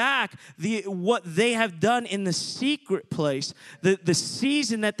in the back what they have done in the secret place. The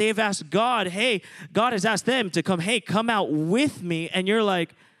season that they've asked God, hey, God has asked them to come, hey, come out with me, and you're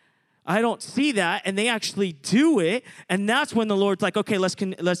like, I don't see that, and they actually do it, and that's when the Lord's like, okay, let's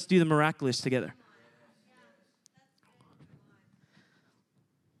do the miraculous together.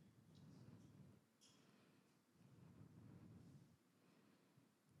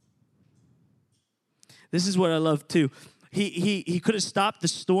 This is what I love too. He could have stopped the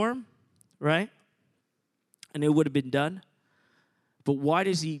storm, right? And it would have been done. But why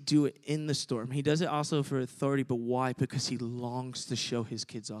does he do it in the storm? He does it also for authority, but why? Because he longs to show his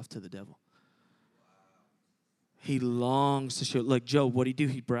kids off to the devil. He longs to show, like Job, what did he do?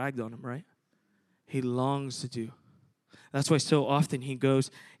 He bragged on him, right? He longs to do. That's why so often he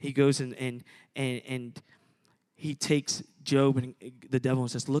goes and he takes Job and the devil and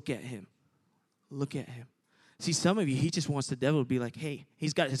says, look at him. Look at him. See, some of you, he just wants the devil to be like, hey,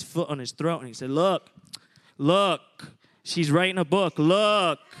 he's got his foot on his throat, and he said, look, she's writing a book,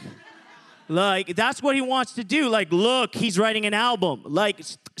 look. Like, that's what he wants to do. Like, look, he's writing an album. Like,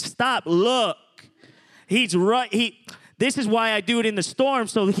 stop, look. He's right. This is why I do it in the storm,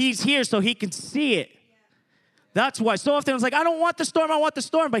 so he's here so he can see it. That's why. So often I was like, I don't want the storm, I want the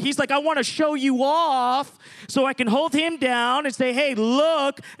storm. But he's like, I want to show you off so I can hold him down and say, hey,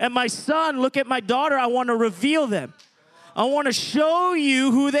 look at my son, look at my daughter. I want to reveal them. I want to show you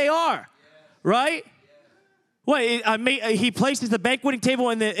who they are. Right? He places the banqueting table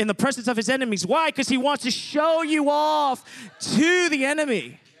in the presence of his enemies. Why? Because he wants to show you off to the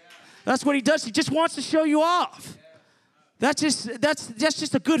enemy. That's what he does. He just wants to show you off. That's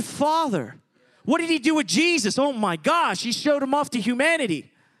just a good father. What did he do with Jesus? Oh my gosh, he showed him off to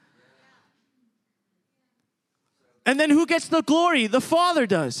humanity. And then who gets the glory? The Father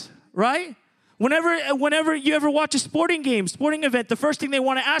does, right? Whenever you ever watch a sporting event, the first thing they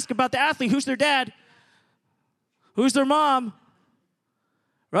want to ask about the athlete, who's their dad? Who's their mom?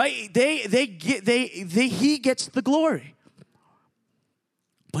 Right? He gets the glory.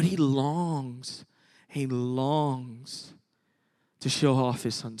 But he longs to show off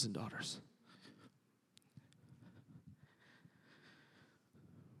his sons and daughters.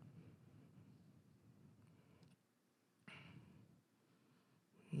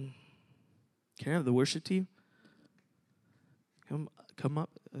 Can I have the worship team? Come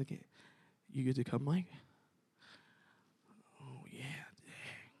up. Okay. You get to come, Mike? Oh, yeah.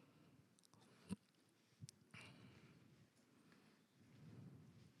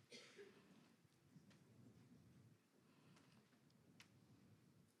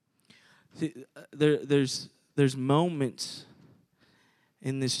 See, there's moments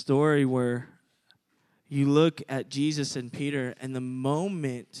in this story where you look at Jesus and Peter, and the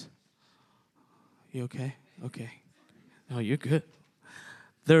moment... You okay? Okay. No, you're good.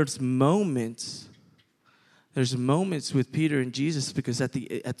 There's moments with Peter and Jesus because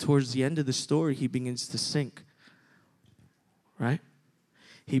towards the end of the story, he begins to sink. Right?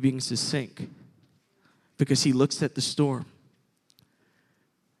 He begins to sink because he looks at the storm.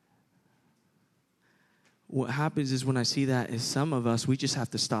 What happens is when I see that is some of us, we just have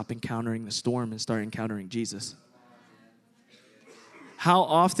to stop encountering the storm and start encountering Jesus. How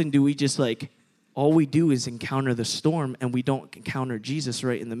often do we just all we do is encounter the storm and we don't encounter Jesus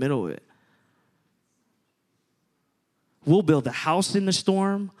right in the middle of it? We'll build a house in the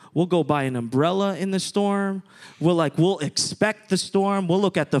storm. We'll go buy an umbrella in the storm. We'll expect the storm. We'll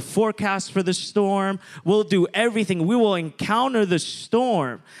look at the forecast for the storm. We'll do everything. We will encounter the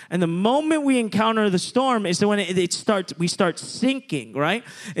storm. And the moment we encounter the storm is when we start sinking, right?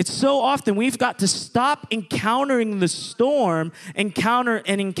 It's so often we've got to stop encountering the storm,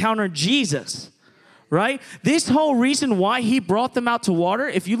 encounter Jesus. Right? This whole reason why he brought them out to water,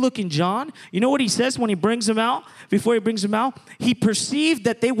 if you look in John, you know what he says when he brings them out? Before he brings them out, he perceived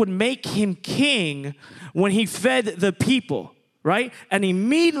that they would make him king when he fed the people, right? And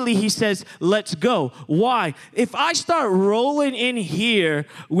immediately he says, let's go. Why? If I start rolling in here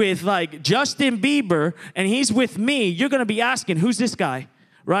with like Justin Bieber and he's with me, you're going to be asking, who's this guy?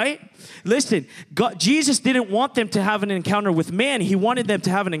 Right? Listen, Jesus didn't want them to have an encounter with man. He wanted them to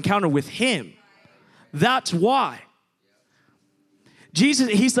have an encounter with him. That's why. Jesus,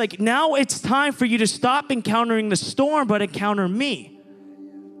 he's like, now it's time for you to stop encountering the storm, but encounter me.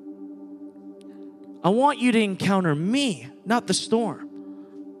 I want you to encounter me, not the storm.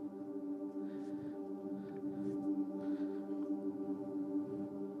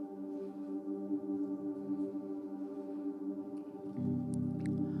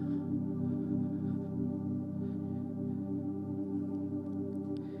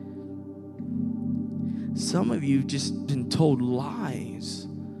 Some of you have just been told lies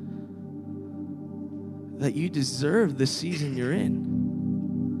that you deserve the season you're in.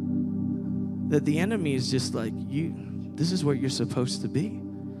 That the enemy is just like, this is where you're supposed to be.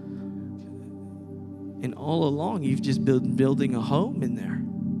 And all along, you've just been building a home in there.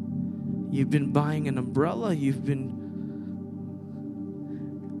 You've been buying an umbrella.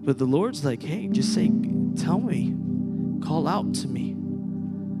 But the Lord's like, hey, just say, tell me, call out to me.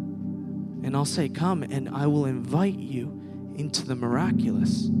 And I'll say, come, and I will invite you into the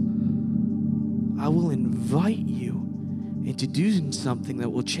miraculous. I will invite you into doing something that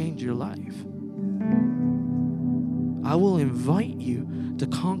will change your life. I will invite you to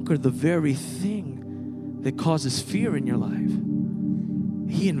conquer the very thing that causes fear in your life.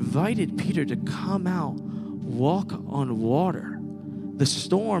 He invited Peter to come out, walk on water. The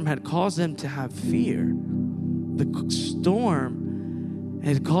storm had caused them to have fear. The storm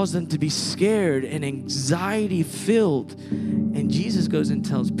had caused them to be scared and anxiety filled. And Jesus goes and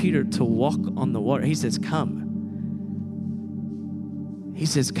tells Peter to walk on the water. He says, come. He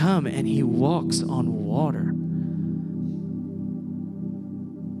says, come, and he walks on water.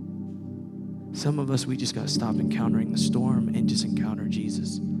 Some of us, we just got to stop encountering the storm and just encounter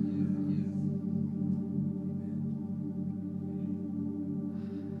Jesus.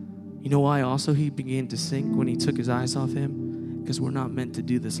 You know why also he began to sink when he took his eyes off him? Because we're not meant to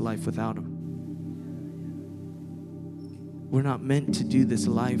do this life without him. We're not meant to do this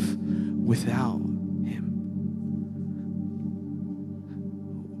life without him.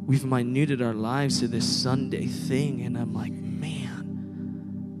 We've minuted our lives to this Sunday thing, and I'm like,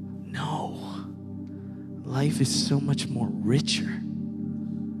 man, no. Life is so much more richer.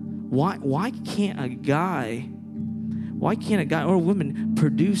 Why can't a guy or a woman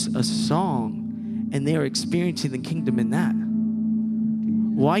produce a song and they are experiencing the kingdom in that?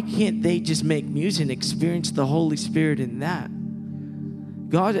 Why can't they just make music and experience the Holy Spirit in that?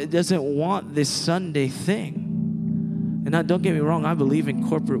 God doesn't want this Sunday thing. And don't get me wrong, I believe in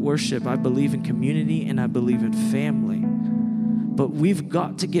corporate worship. I believe in community, and I believe in family. But we've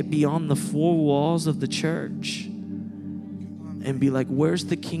got to get beyond the four walls of the church and be like, where's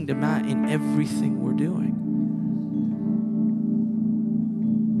the kingdom at in everything we're doing?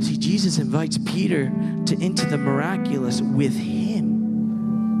 See, Jesus invites Peter into the miraculous with him.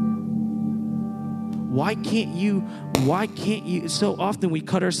 Why can't you, so often we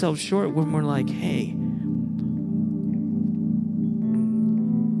cut ourselves short when we're like, hey,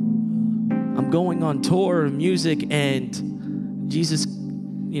 I'm going on tour of music and Jesus,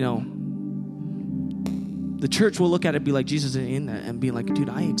 the church will look at it and be like, Jesus isn't in that, and be like, dude,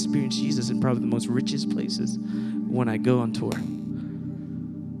 I experience Jesus in probably the most richest places when I go on tour.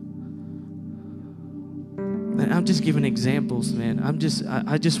 And I'm just giving examples, man. I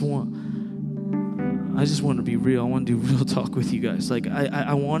just want to be real. I want to do real talk with you guys. Like,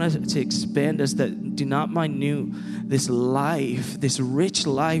 I want us to expand us that do not minute this life, this rich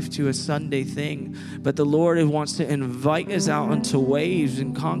life to a Sunday thing. But the Lord wants to invite us out onto waves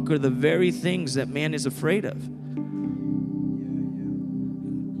and conquer the very things that man is afraid of.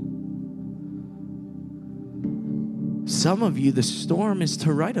 Some of you, the storm is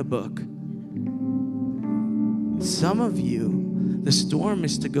to write a book. Some of you, the storm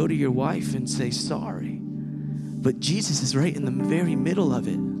is to go to your wife and say sorry. But Jesus is right in the very middle of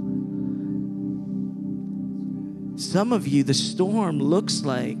it. Some of you, the storm looks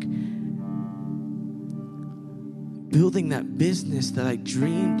like building that business that I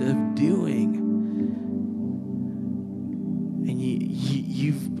dreamed of doing. And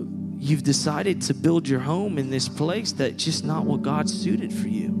you've decided to build your home in this place that's just not what God suited for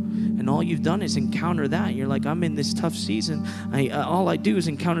you. And all you've done is encounter that. And you're like, I'm in this tough season. All I do is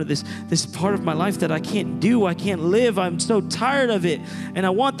encounter this part of my life that I can't do. I can't live. I'm so tired of it. And I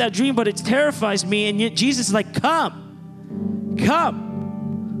want that dream, but it terrifies me. And yet Jesus is like, come.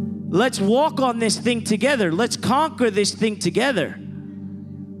 Let's walk on this thing together. Let's conquer this thing together.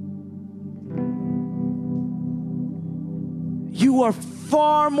 You are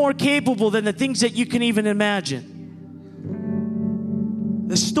far more capable than the things that you can even imagine.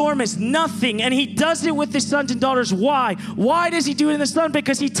 The storm is nothing, and he does it with his sons and daughters. Why? Why does he do it in the sun?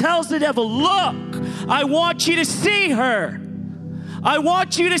 Because he tells the devil, look, I want you to see her. I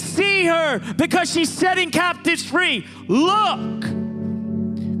want you to see her because she's setting captives free. Look.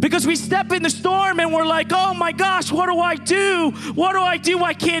 Because we step in the storm and we're like, oh my gosh, what do I do? What do I do?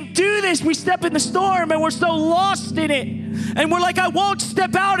 I can't do this. We step in the storm and we're so lost in it. And we're like, I won't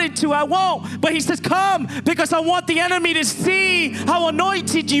step out into it. I won't. But he says, come, because I want the enemy to see how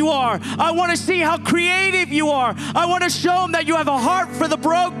anointed you are. I want to see how creative you are. I want to show him that you have a heart for the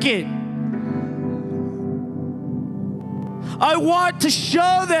broken. I want to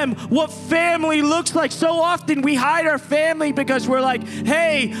show them what family looks like. So often we hide our family because we're like,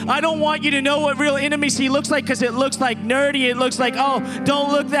 hey, I don't want you to know what real intimacy looks like because it looks like nerdy. It looks like, oh,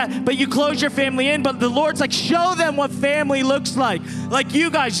 don't look that. But you close your family in. But the Lord's like, show them what family looks like. Like you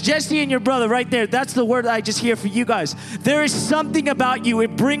guys, Jesse and your brother right there. That's the word I just hear for you guys. There is something about you.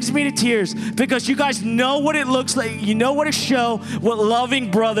 It brings me to tears because you guys know what it looks like. You know what to show what loving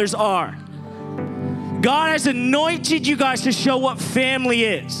brothers are. God has anointed you guys to show what family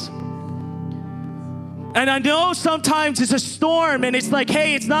is. And I know sometimes it's a storm and it's like,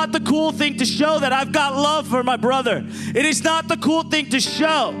 hey, it's not the cool thing to show that I've got love for my brother. It is not the cool thing to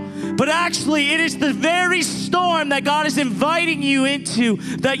show. But actually, it is the very storm that God is inviting you into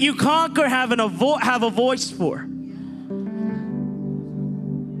that you conquer, have a voice for.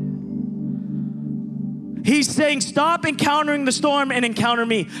 He's saying, stop encountering the storm and encounter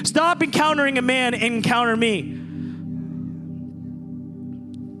me. Stop encountering a man and encounter me.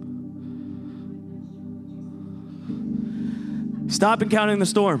 Stop encountering the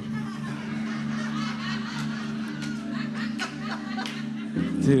storm.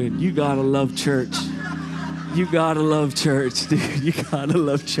 Dude, you gotta love church. You gotta love church, dude. You gotta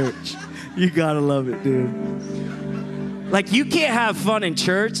love church. You gotta love it, dude. Like, you can't have fun in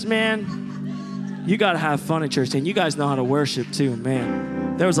church, man. You got to have fun at church. And you guys know how to worship too,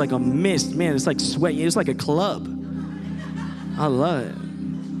 man. There was like a mist. Man, it's like sweat. It's like a club. I love it.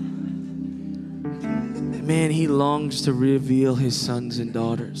 Man, he longs to reveal his sons and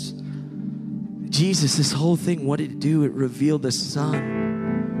daughters. Jesus, this whole thing, what did it do? It revealed the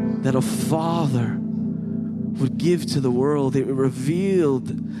Son that a Father would give to the world. It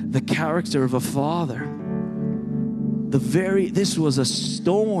revealed the character of a Father. This was a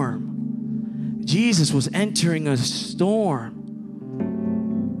storm. Jesus was entering a storm.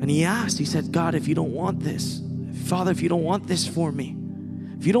 And he asked, he said, God, if you don't want this, Father, if you don't want this for me,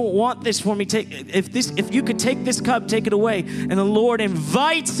 if you don't want this for me, if you could take this cup, take it away. And the Lord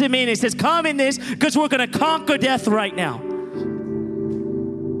invites him in and says, come in this, because we're going to conquer death right now.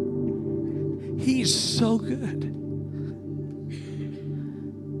 He's so good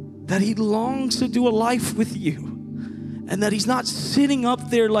that he longs to do a life with you. And that he's not sitting up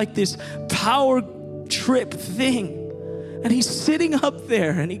there like this power trip thing. And he's sitting up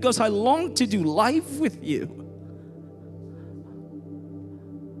there and he goes, I long to do life with you.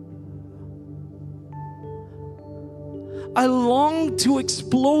 I long to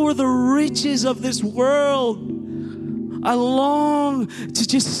explore the riches of this world. I long to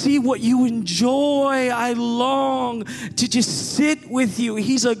just see what you enjoy. I long to just sit with you.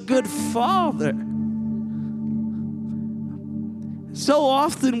 He's a good Father. So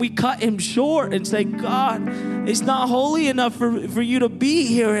often we cut him short and say, God, it's not holy enough for you to be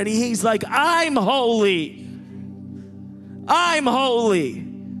here. And he's like, I'm holy. I'm holy.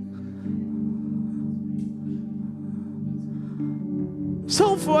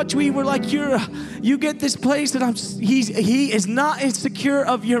 So much we were like, you get this place that he is not insecure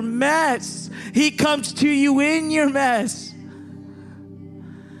of your mess. He comes to you in your mess.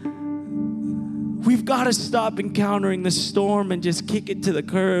 We've got to stop encountering the storm and just kick it to the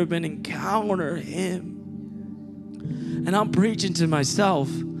curb and encounter him. And I'm preaching to myself.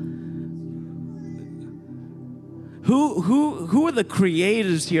 Who Who are the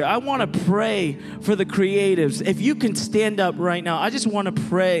creatives here? I want to pray for the creatives. If you can stand up right now, I just want to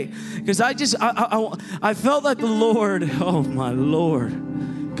pray because I felt like the Lord. Oh my Lord,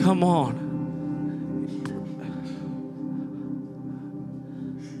 come on.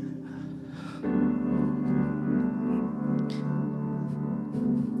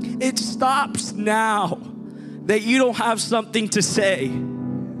 It stops now that you don't have something to say.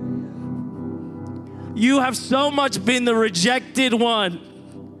 You have so much been the rejected one,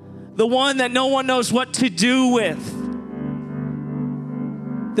 the one that no one knows what to do with,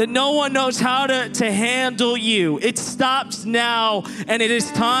 that no one knows how to handle you. It stops now, and it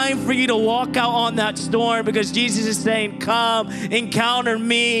is time for you to walk out on that storm because Jesus is saying, come, encounter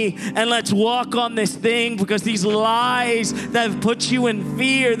me, and let's walk on this thing because these lies that have put you in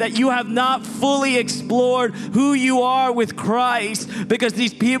fear, that you have not fully explored who you are with Christ because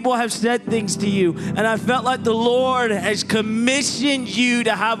these people have said things to you. And I felt like the Lord has commissioned you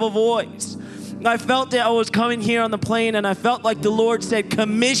to have a voice. I felt that I was coming here on the plane and I felt like the Lord said,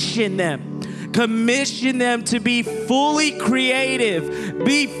 commission them. Commission them to be fully creative,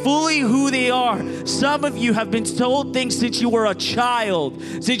 be fully who they are. Some of you have been told things since you were a child,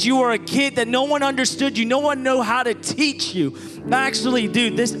 since you were a kid that no one understood you, no one knew how to teach you. Actually,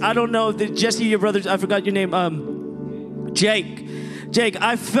 dude, I don't know if Jesse, your brothers, I forgot your name, Jake,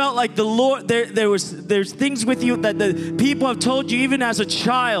 I felt like the Lord, there's things with you that the people have told you even as a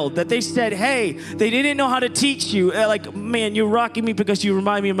child that they said, hey, they didn't know how to teach you. Like, man, you're rocking me because you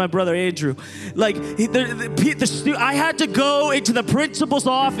remind me of my brother Andrew. Like, I had to go into the principal's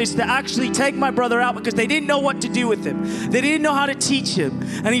office to actually take my brother out because they didn't know what to do with him. They didn't know how to teach him.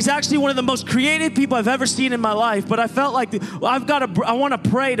 And he's actually one of the most creative people I've ever seen in my life. But I felt like I want to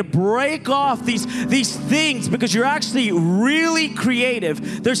pray to break off these things because you're actually really creative.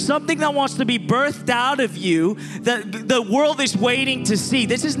 There's something that wants to be birthed out of you that the world is waiting to see.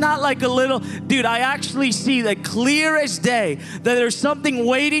 This is not like a little, dude, I actually see that clear as day that there's something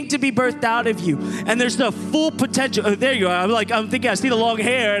waiting to be birthed out of you. And there's the full potential. Oh, there you are. I'm thinking I see the long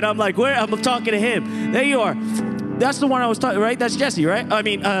hair and I'm like, where? I'm talking to him. There you are. That's the one I was talking, right? That's Jesse, right? I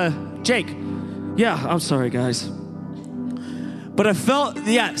mean, Jake. Yeah, I'm sorry, guys. But I felt,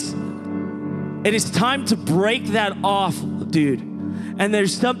 yes, it is time to break that off, dude. And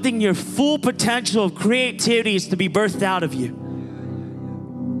there's something, your full potential of creativity is to be birthed out of you.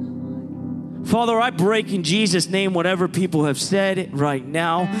 Father, I break in Jesus' name whatever people have said right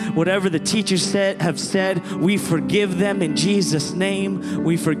now, whatever the teachers have said, we forgive them in Jesus' name.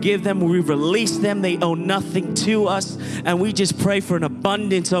 We forgive them, we release them, they owe nothing to us, and we just pray for an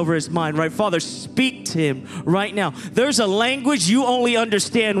abundance over his mind, right? Father, speak to him right now. There's a language you only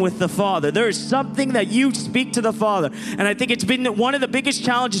understand with the Father. There is something that you speak to the Father, and I think it's been one of the biggest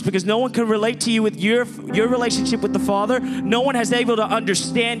challenges because no one can relate to you with your relationship with the Father. No one has able to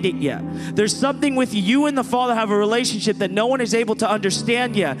understand it yet. There's something with you and the Father have a relationship that no one is able to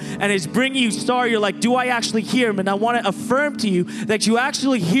understand yet, and it's bringing you sorrow. You're like, do I actually hear him? And I want to affirm to you that you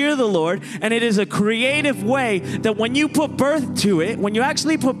actually hear the Lord, and it is a creative way that when you put birth to it, when you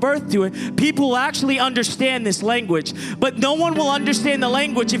actually put birth to it, people will actually understand this language. But no one will understand the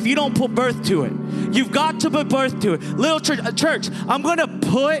language if you don't put birth to it. You've got to put birth to it. Little church, I'm going to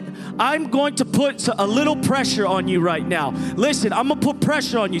put a little pressure on you right now. Listen, I'm going to put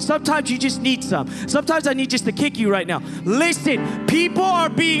pressure on you. Sometimes you just need some. Sometimes I need just to kick you right now. Listen, people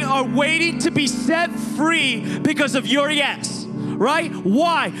are waiting to be set free because of your yes. Right?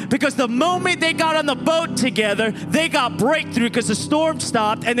 Why? Because the moment they got on the boat together, they got breakthrough because the storm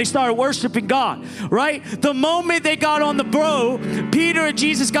stopped and they started worshiping God. Right? The moment they got on the boat, Peter and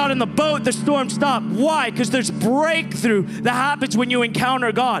Jesus got on the boat, the storm stopped. Why? Because there's breakthrough that happens when you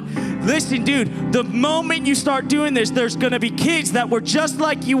encounter God. Listen, dude, the moment you start doing this, there's going to be kids that were just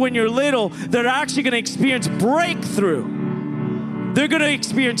like you when you're little that are actually going to experience breakthrough. They're going to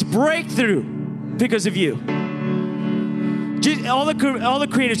experience breakthrough because of you. Just all the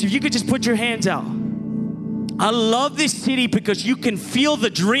creators, if you could just put your hands out. I love this city because you can feel the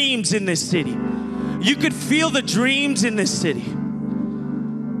dreams in this city. You could feel the dreams in this city.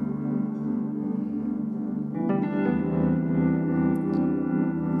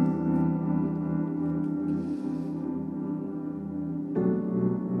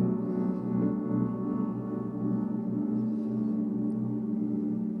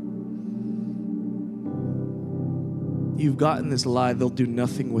 You've gotten this lie, they'll do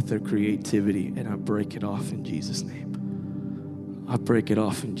nothing with their creativity, and I break it off in Jesus' name. I break it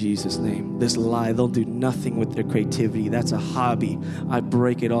off in Jesus' name. This lie, they'll do nothing with their creativity. That's a hobby. I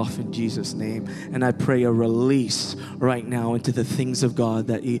break it off in Jesus' name. And I pray a release right now into the things of God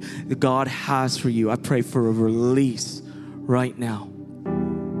that God has for you. I pray for a release right now.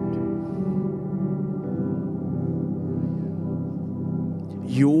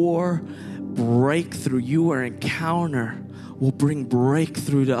 Your breakthrough, your encounter will bring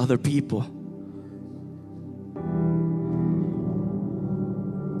breakthrough to other people.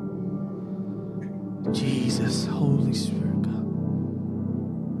 Jesus, Holy Spirit, God.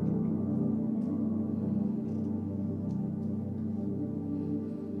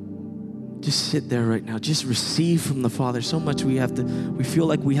 Just sit there right now. Just receive from the Father. So much we feel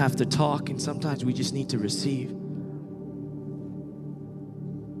like we have to talk, and sometimes we just need to receive.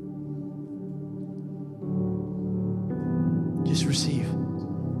 Just receive.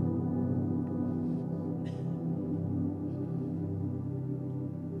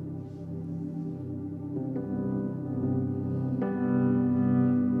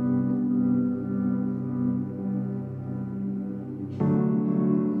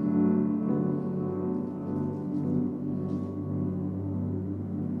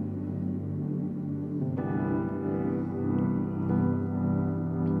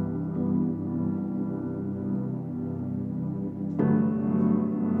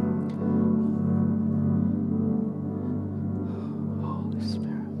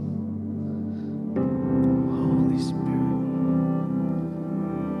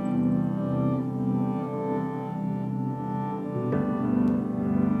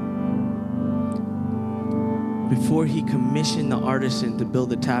 Before he commissioned the artisan to build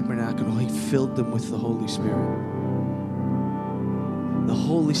the tabernacle, he filled them with the Holy Spirit. The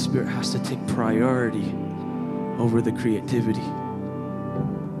Holy Spirit has to take priority over the creativity.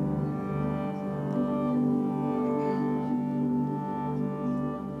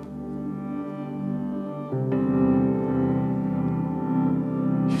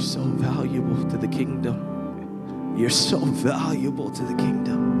 You're so valuable to the kingdom. You're so valuable to the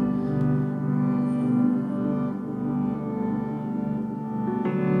kingdom.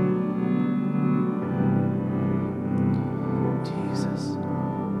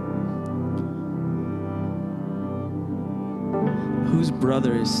 Whose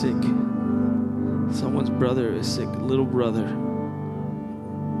brother is sick? Someone's brother is sick, little brother.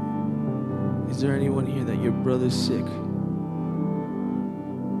 Is there anyone here that your brother's sick?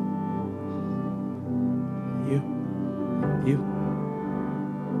 You?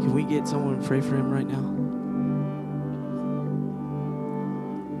 Can we get someone to pray for him right now?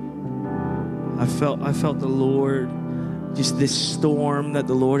 I felt the Lord, just this storm, that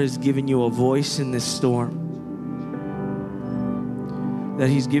the Lord has given you a voice in this storm. That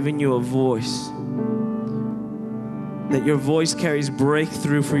he's given you a voice. That your voice carries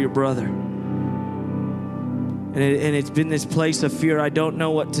breakthrough for your brother. And it's been this place of fear. I don't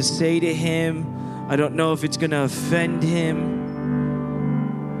know what to say to him. I don't know if it's going to offend him.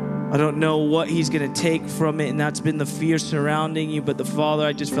 I don't know what he's going to take from it. And that's been the fear surrounding you. But the Father,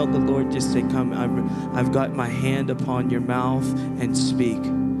 I just felt the Lord just say, come, I've got my hand upon your mouth and speak.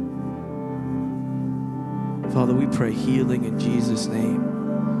 Father, we pray healing in Jesus' name.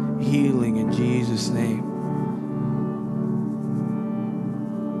 Healing in Jesus' name.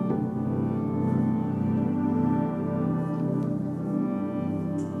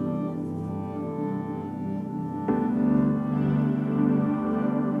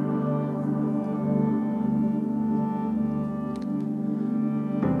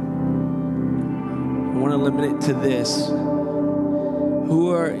 I want to limit it to this.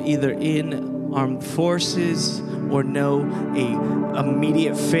 Who are either in armed forces or know a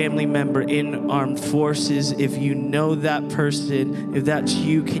immediate family member in armed forces, if you know that person, if that's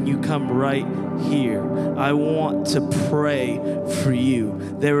you, can you come right here? I want to pray for you.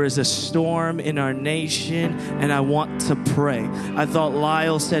 There is a storm in our nation, and I want to pray. I thought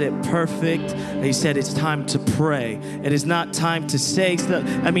Lyle said it perfect. He said it's time to pray. It is not time to say stuff.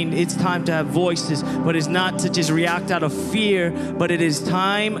 It's time to have voices, but it's not to just react out of fear, but it is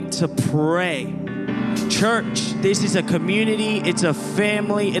time to pray. Church, this is a community, it's a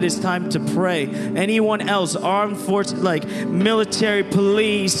family, it is time to pray. Anyone else, armed forces, like military,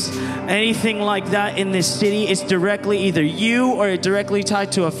 police, anything like that in this city, it's directly either you or directly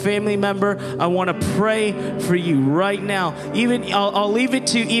tied to a family member. I want to pray for you right now. Even I'll leave it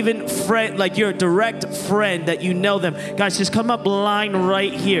to even friend, like your direct friend that you know them. Guys, just come up line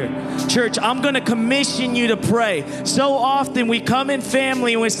right here. Church, I'm going to commission you to pray. So often we come in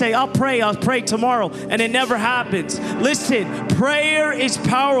family and we say, I'll pray tomorrow. And it never happens. happens. Listen, prayer is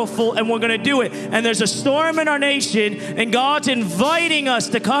powerful, and we're going to do it. And there's a storm in our nation, and God's inviting us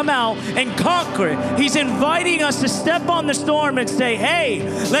to come out and conquer it. He's inviting us to step on the storm and say, hey,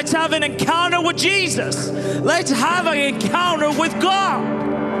 let's have an encounter with Jesus. Let's have an encounter with God.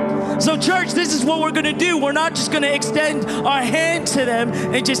 So church, this is what we're going to do. We're not just going to extend our hand to them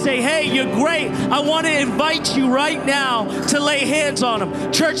and just say, hey, you're great. I want to invite you right now to lay hands on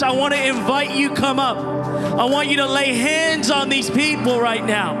them. Church, I want to invite you, come up. I want you to lay hands on these people right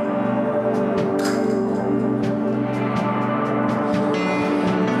now.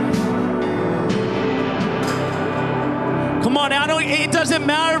 Come on, it doesn't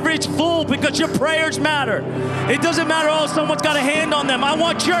matter if it's full, because your prayers matter. It doesn't matter, oh, someone's got a hand on them. I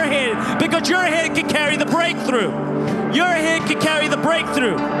want your hand, because your hand can carry the breakthrough. Your hand can carry the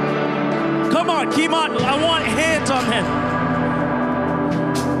breakthrough. Come on, keep on. I want hands on them.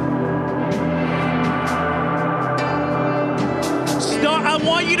 I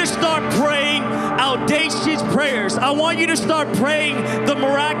want you to start praying audacious prayers. I want you to start praying the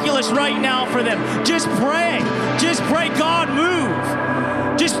miraculous right now for them. Just pray. Just pray, God,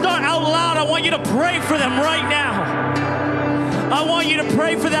 move. Just start out loud. I want you to pray for them right now. I want you to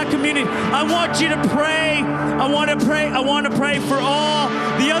pray for that community. I want you to pray. I want to pray for all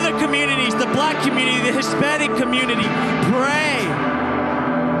the other communities, the Black community, the Hispanic community. Pray.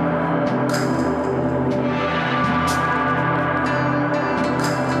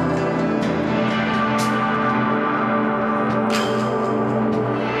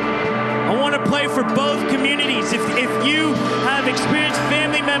 For both communities. If you have experienced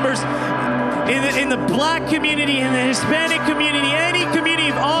family members in the Black community, in the Hispanic community, any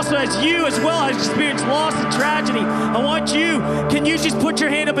community also as you as well has experienced loss and tragedy, I want you, can you just put your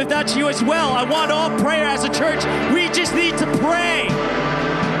hand up if that's you as well? I want all prayer as a church. We just need to pray.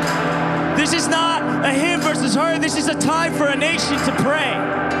 This is not a him versus her. This is a time for a nation to pray.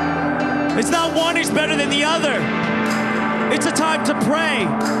 It's not one is better than the other. It's a time to pray.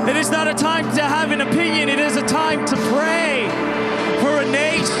 It is not a time to have an opinion. It is a time to pray for a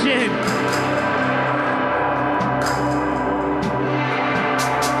nation.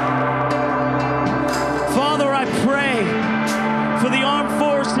 Father, I pray for the armed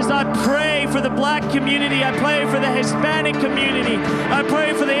forces. I pray for the Black community. I pray for the Hispanic community. I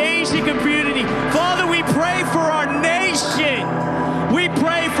pray for the Asian community. Father, we pray for our nation. We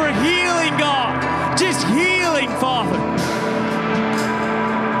pray for healing, God. Just healing, Father.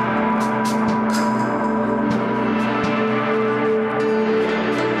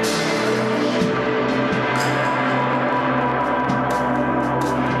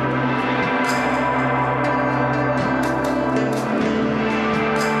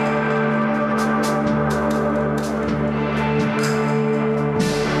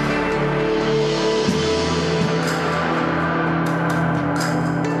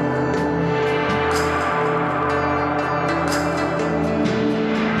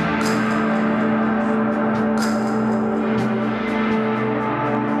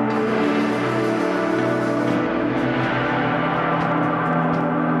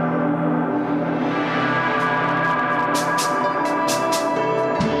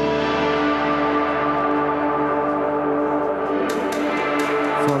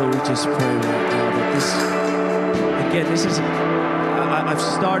 Just pray right now that this is, I've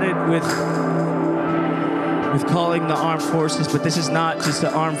started with calling the armed forces, but this is not just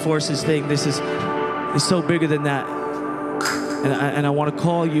the armed forces thing. This is so bigger than that. And I want to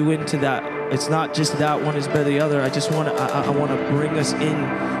call you into that. It's not just that one is better than the other. I want to bring us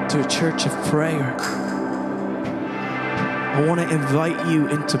into a church of prayer. I want to invite you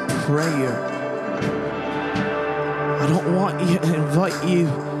into prayer. I don't want to invite you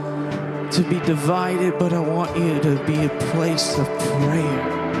to be divided, but I want you to be a place of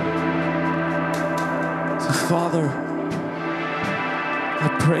prayer. So Father,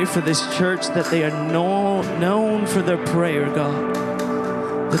 I pray for this church that they are known for their prayer, God.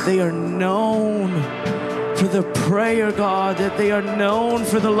 That they are known for their prayer, God. That they are known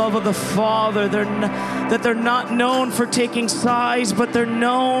for the love of the Father. That they're not known for taking sides, but they're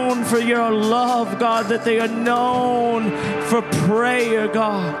known for your love, God. That they are known for prayer,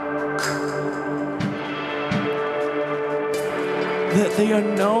 God. That they are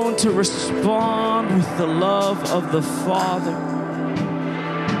known to respond with the love of the Father.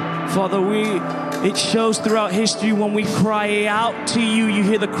 Father, it shows throughout history when we cry out to you, you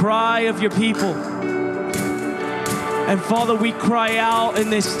hear the cry of your people. And Father, we cry out in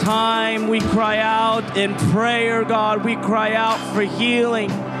this time. We cry out in prayer, God. We cry out for healing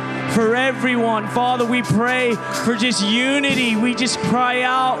for everyone. Father, we pray for just unity. We just cry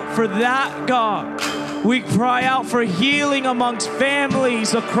out for that, God. We cry out for healing amongst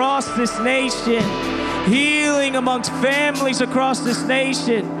families across this nation. Healing amongst families across this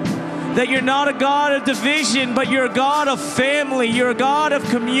nation. That you're not a God of division, but you're a God of family. You're a God of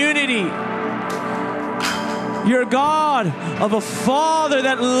community. You're a God of a Father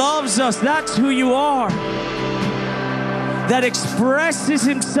that loves us. That's who you are. That expresses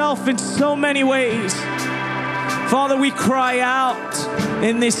himself in so many ways. Father, we cry out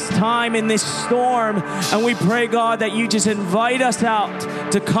in this time, in this storm, and we pray, God, that you just invite us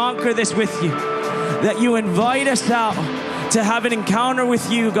out to conquer this with you. That you invite us out to have an encounter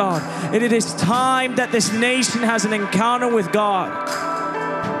with you, God. And it is time that this nation has an encounter with God.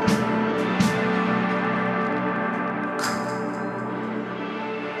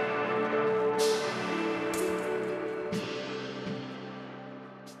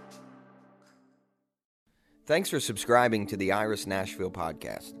 Thanks for subscribing to the Iris Nashville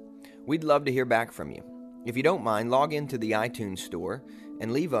podcast. We'd love to hear back from you. If you don't mind, log into the iTunes store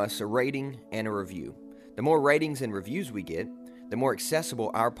and leave us a rating and a review. The more ratings and reviews we get, the more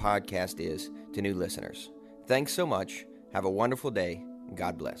accessible our podcast is to new listeners. Thanks so much. Have a wonderful day.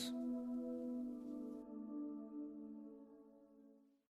 God bless.